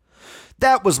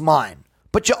 That was mine.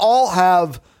 But you all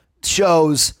have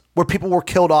shows where people were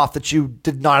killed off that you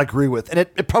did not agree with. And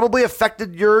it probably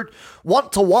affected your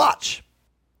want to watch.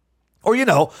 Or,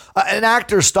 an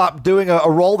actor stopped doing a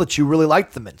role that you really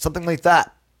liked them in. Something like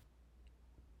that.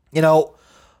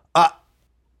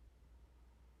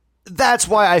 That's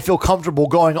why I feel comfortable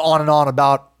going on and on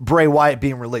about Bray Wyatt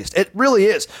being released. It really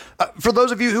is. For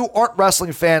those of you who aren't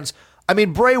wrestling fans, I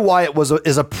mean, Bray Wyatt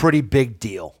is a pretty big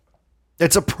deal.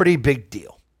 It's a pretty big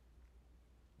deal.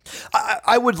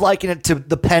 I would liken it to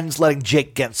the Pens letting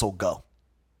Jake Gensel go.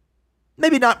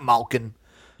 Maybe not Malkin.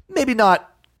 Maybe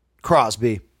not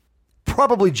Crosby.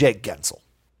 Probably Jake Gensel.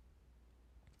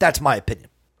 That's my opinion.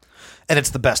 And it's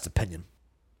the best opinion.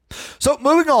 So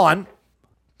moving on.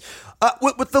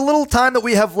 With the little time that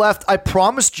we have left, I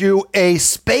promised you a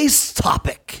space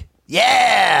topic.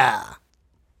 Yeah.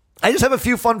 I just have a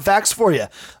few fun facts for you.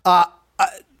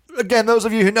 Again, those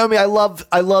of you who know me, I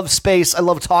love space. I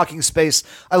love talking space.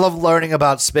 I love learning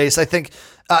about space. I think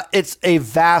it's a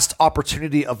vast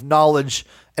opportunity of knowledge,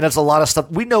 and it's a lot of stuff.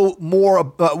 We know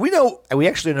more. We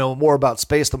actually know more about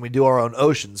space than we do our own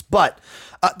oceans. But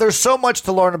there's so much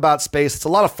to learn about space. It's a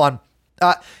lot of fun.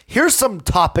 Here's some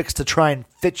topics to try and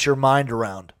fit your mind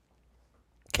around.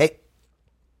 Okay.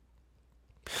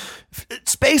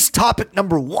 Space topic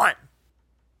number 1.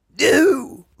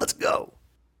 Let's go.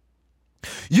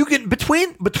 You can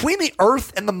between the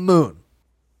Earth and the Moon,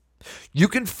 you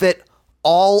can fit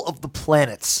all of the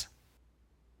planets.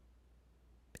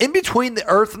 In between the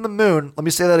Earth and the Moon, let me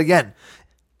say that again.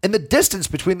 In the distance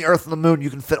between the Earth and the Moon,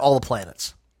 you can fit all the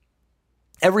planets.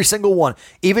 Every single one,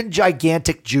 even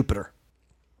gigantic Jupiter.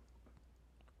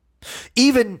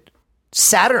 Even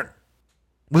Saturn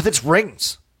with its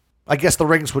rings. I guess the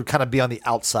rings would kind of be on the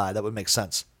outside. That would make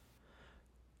sense.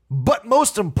 But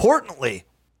most importantly,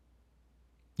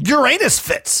 Uranus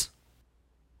fits.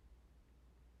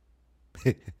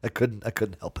 I couldn't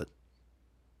help it.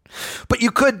 But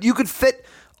you could fit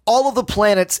all of the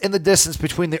planets in the distance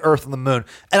between the Earth and the Moon.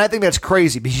 And I think that's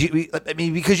crazy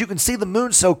because you can see the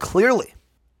Moon so clearly.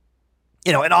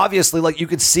 And obviously, like, you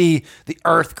could see the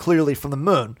Earth clearly from the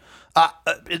Moon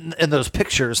in those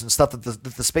pictures and stuff that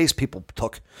the space people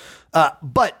took.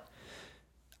 But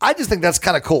I just think that's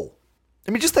kind of cool.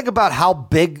 I mean, just think about how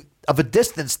big of a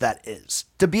distance that is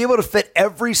to be able to fit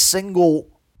every single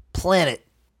planet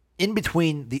in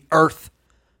between the Earth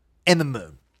and the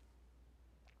Moon.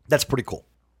 That's pretty cool.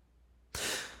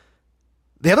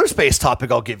 The other space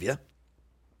topic I'll give you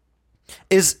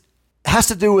has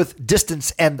to do with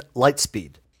distance and light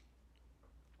speed.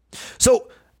 So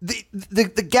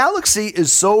the galaxy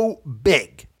is so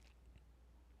big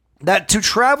that to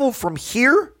travel from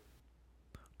here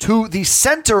to the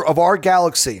center of our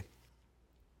galaxy,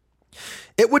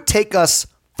 it would take us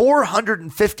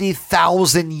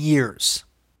 450,000 years.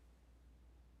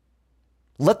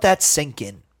 Let that sink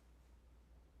in.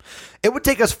 It would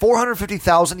take us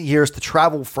 450,000 years to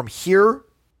travel from here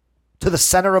to the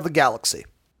center of the galaxy.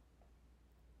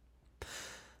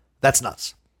 That's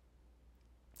nuts.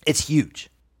 It's huge.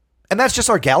 And that's just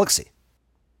our galaxy.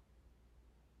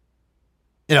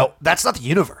 That's not the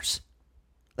universe.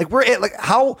 Like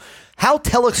how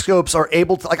telescopes are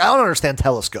able to, I don't understand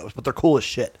telescopes, but they're cool as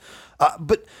shit.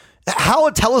 But how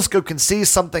a telescope can see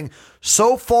something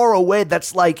so far away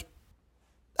that's like,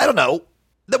 I don't know,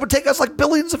 that would take us like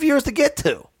billions of years to get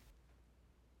to.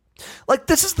 Like,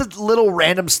 this is the little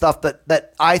random stuff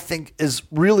that I think is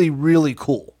really, really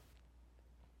cool.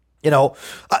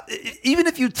 Even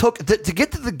if you took to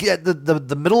get to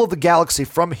the middle of the galaxy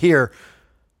from here,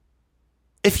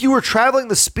 if you were traveling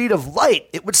the speed of light,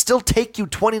 it would still take you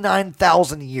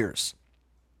 29,000 years.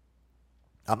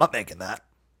 I'm not making that.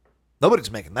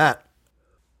 Nobody's making that.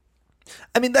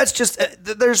 I mean, that's just,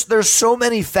 there's so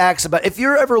many facts about, if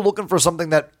you're ever looking for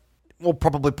something that will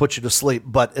probably put you to sleep,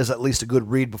 but is at least a good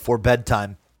read before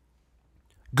bedtime,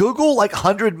 Google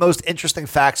 100 most interesting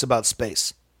facts about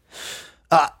space.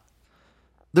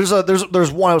 There's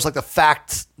one, it was like the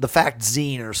fact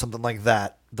zine or something like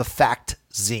that. The fact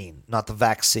zine, not the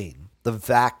vaccine. The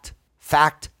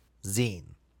fact zine.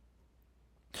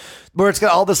 Where it's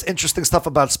got all this interesting stuff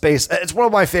about space. It's one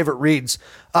of my favorite reads.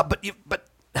 But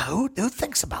who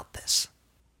thinks about this?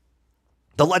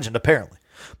 The Legend, apparently.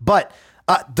 But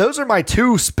those are my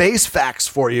 2 space facts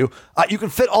for you. You can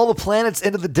fit all the planets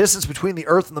into the distance between the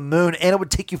Earth and the Moon, and it would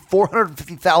take you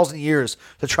 450,000 years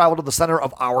to travel to the center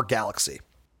of our galaxy.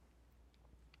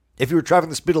 If you were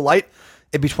traveling the speed of light,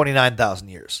 it'd be 29,000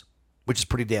 years, which is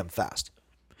pretty damn fast.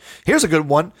 Here's a good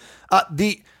one.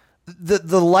 The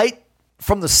light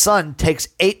from the sun takes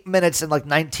 8 minutes and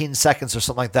 19 seconds or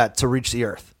something like that to reach the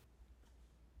Earth.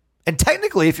 And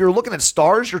technically, if you're looking at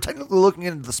stars, you're technically looking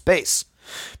into the space,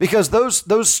 because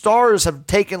those stars have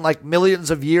taken millions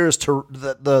of years to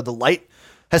the light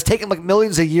has taken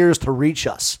millions of years to reach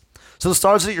us. So the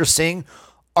stars that you're seeing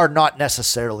are not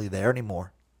necessarily there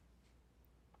anymore.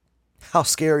 How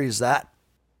scary is that?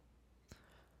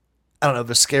 I don't know if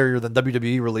it's scarier than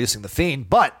WWE releasing The Fiend,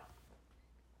 but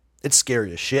it's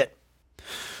scary as shit.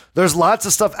 There's lots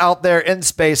of stuff out there in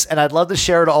space, and I'd love to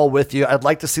share it all with you. I'd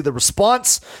like to see the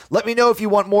response. Let me know if you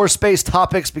want more space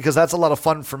topics, because that's a lot of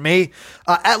fun for me.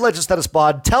 At Legend Status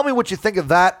Pod, tell me what you think of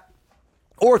that.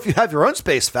 Or if you have your own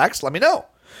space facts, let me know.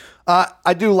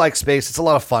 I do like space. It's a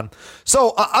lot of fun.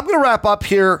 So I'm going to wrap up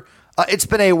here. It's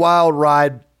been a wild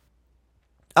ride.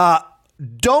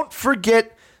 Don't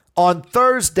forget, on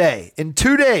Thursday, in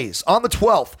 2 days, on the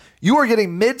 12th, you are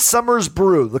getting Midsummer's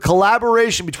Brew, the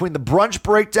collaboration between the Brunch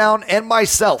Breakdown and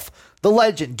myself, the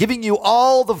legend, giving you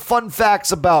all the fun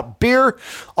facts about beer,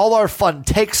 all our fun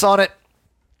takes on it,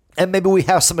 and maybe we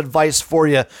have some advice for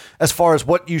you as far as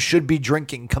what you should be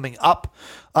drinking coming up,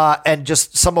 and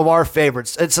just some of our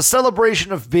favorites. It's a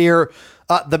celebration of beer,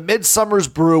 the Midsummer's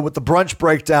Brew with the Brunch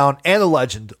Breakdown and the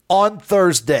legend on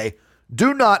Thursday.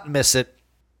 Do not miss it.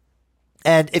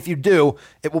 And if you do,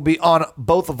 it will be on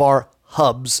both of our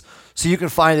hubs, so you can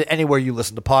find it anywhere you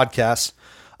listen to podcasts.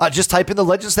 Just type in the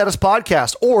Legend Status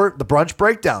Podcast or the Brunch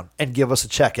Breakdown and give us a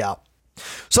check out.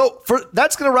 So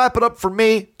that's going to wrap it up for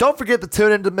me. Don't forget to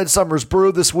tune into Midsummer's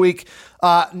Brew this week.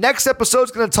 Next episode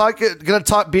is going to talk.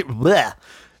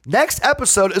 Next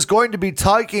episode is going to be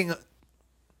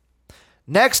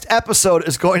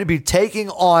taking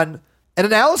on an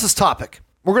analysis topic.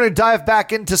 We're going to dive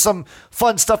back into some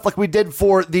fun stuff like we did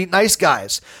for the Nice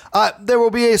Guys. There will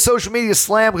be a social media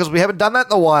slam because we haven't done that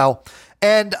in a while.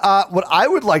 And what I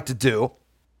would like to do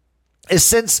is,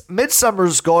 since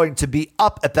Midsummer's going to be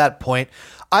up at that point,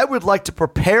 I would like to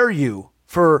prepare you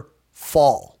for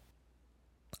fall.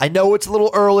 I know it's a little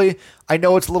early. I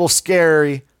know it's a little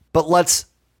scary, but let's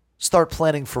start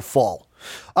planning for fall.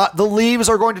 The leaves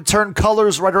are going to turn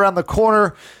colors right around the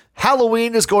corner.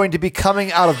 Halloween is going to be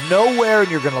coming out of nowhere, and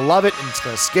you're going to love it, and it's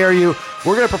going to scare you.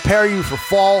 We're going to prepare you for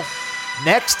fall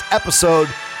next episode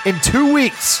in 2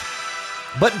 weeks.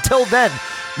 But until then,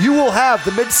 you will have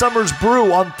the Midsummer's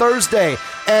Brew on Thursday,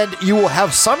 and you will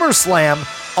have SummerSlam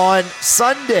on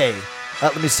Sunday.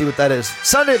 Let me see what that is.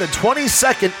 Sunday the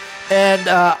 22nd, and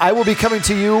I will be coming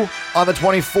to you on the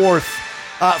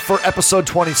 24th for episode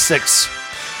 26.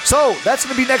 So that's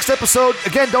going to be next episode.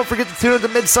 Again, don't forget to tune in to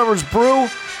Midsummer's Brew.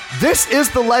 This is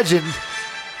The Legend.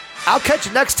 I'll catch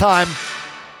you next time.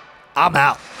 I'm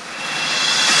out.